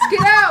 Let's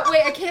get out.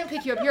 Wait, I can't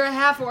pick you up. You're a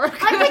half orc.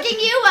 I'm picking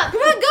you up.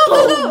 Come on,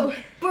 go.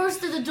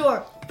 Burst through the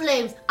door.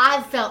 Flames.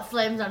 I've felt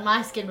flames on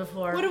my skin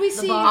before. What do we The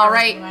see? bar All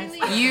when I right,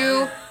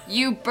 saw-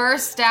 you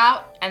burst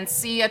out and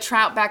see a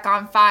trout back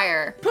on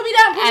fire. Put me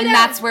down. Put me And down.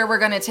 that's where we're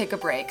gonna take a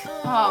break.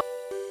 Oh.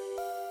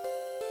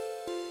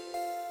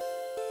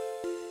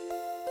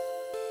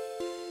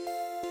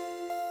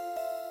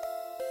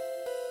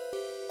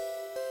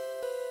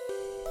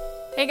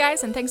 Hey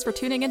guys, and thanks for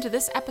tuning into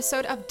this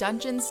episode of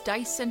Dungeons,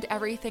 Dice, and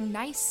Everything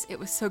Nice. It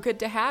was so good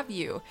to have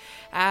you.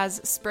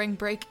 As spring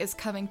break is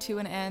coming to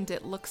an end,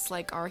 it looks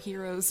like our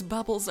heroes'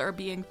 bubbles are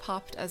being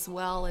popped as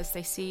well as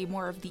they see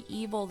more of the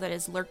evil that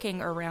is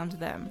lurking around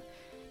them.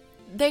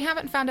 They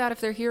haven't found out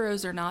if they're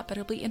heroes or not, but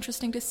it'll be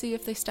interesting to see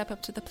if they step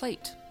up to the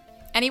plate.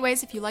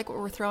 Anyways, if you like what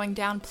we're throwing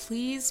down,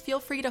 please feel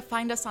free to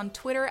find us on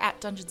Twitter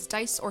at Dungeons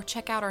Dice or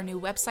check out our new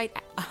website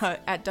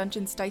at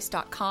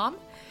dungeonsdice.com.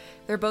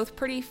 They're both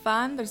pretty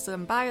fun. There's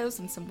some bios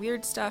and some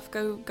weird stuff.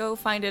 Go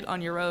find it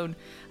on your own.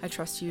 I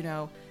trust you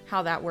know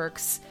how that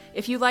works.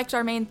 If you liked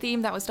our main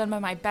theme that was done by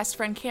my best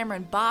friend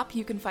Cameron Bop,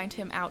 you can find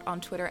him out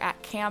on Twitter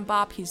at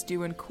CamBop. He's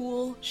doing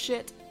cool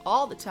shit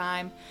all the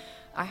time.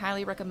 I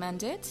highly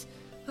recommend it.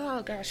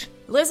 Oh gosh.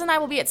 Liz and I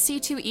will be at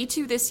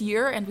C2E2 this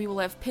year, and we will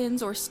have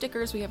pins or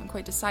stickers, we haven't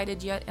quite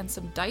decided yet, and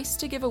some dice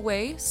to give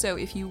away. So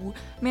if you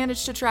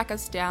manage to track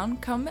us down,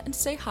 come and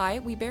say hi.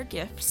 We bear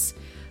gifts.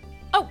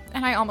 Oh,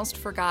 and I almost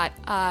forgot.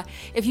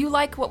 If you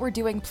like what we're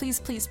doing, please,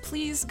 please,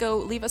 please go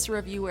leave us a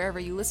review wherever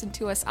you listen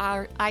to us,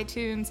 our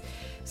iTunes,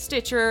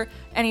 Stitcher,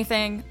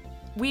 anything.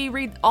 We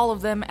read all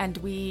of them, and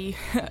we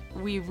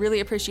really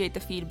appreciate the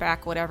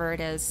feedback, whatever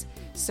it is.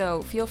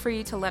 So feel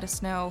free to let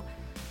us know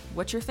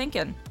what you're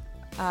thinking.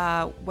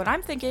 What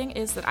I'm thinking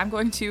is that I'm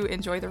going to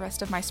enjoy the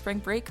rest of my spring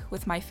break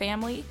with my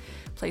family,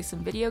 play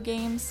some video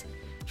games,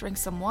 drink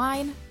some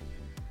wine.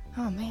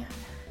 Oh man.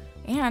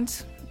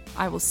 And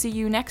I will see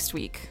you next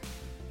week,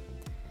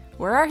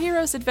 where our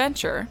hero's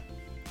adventure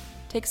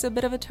takes a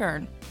bit of a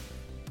turn.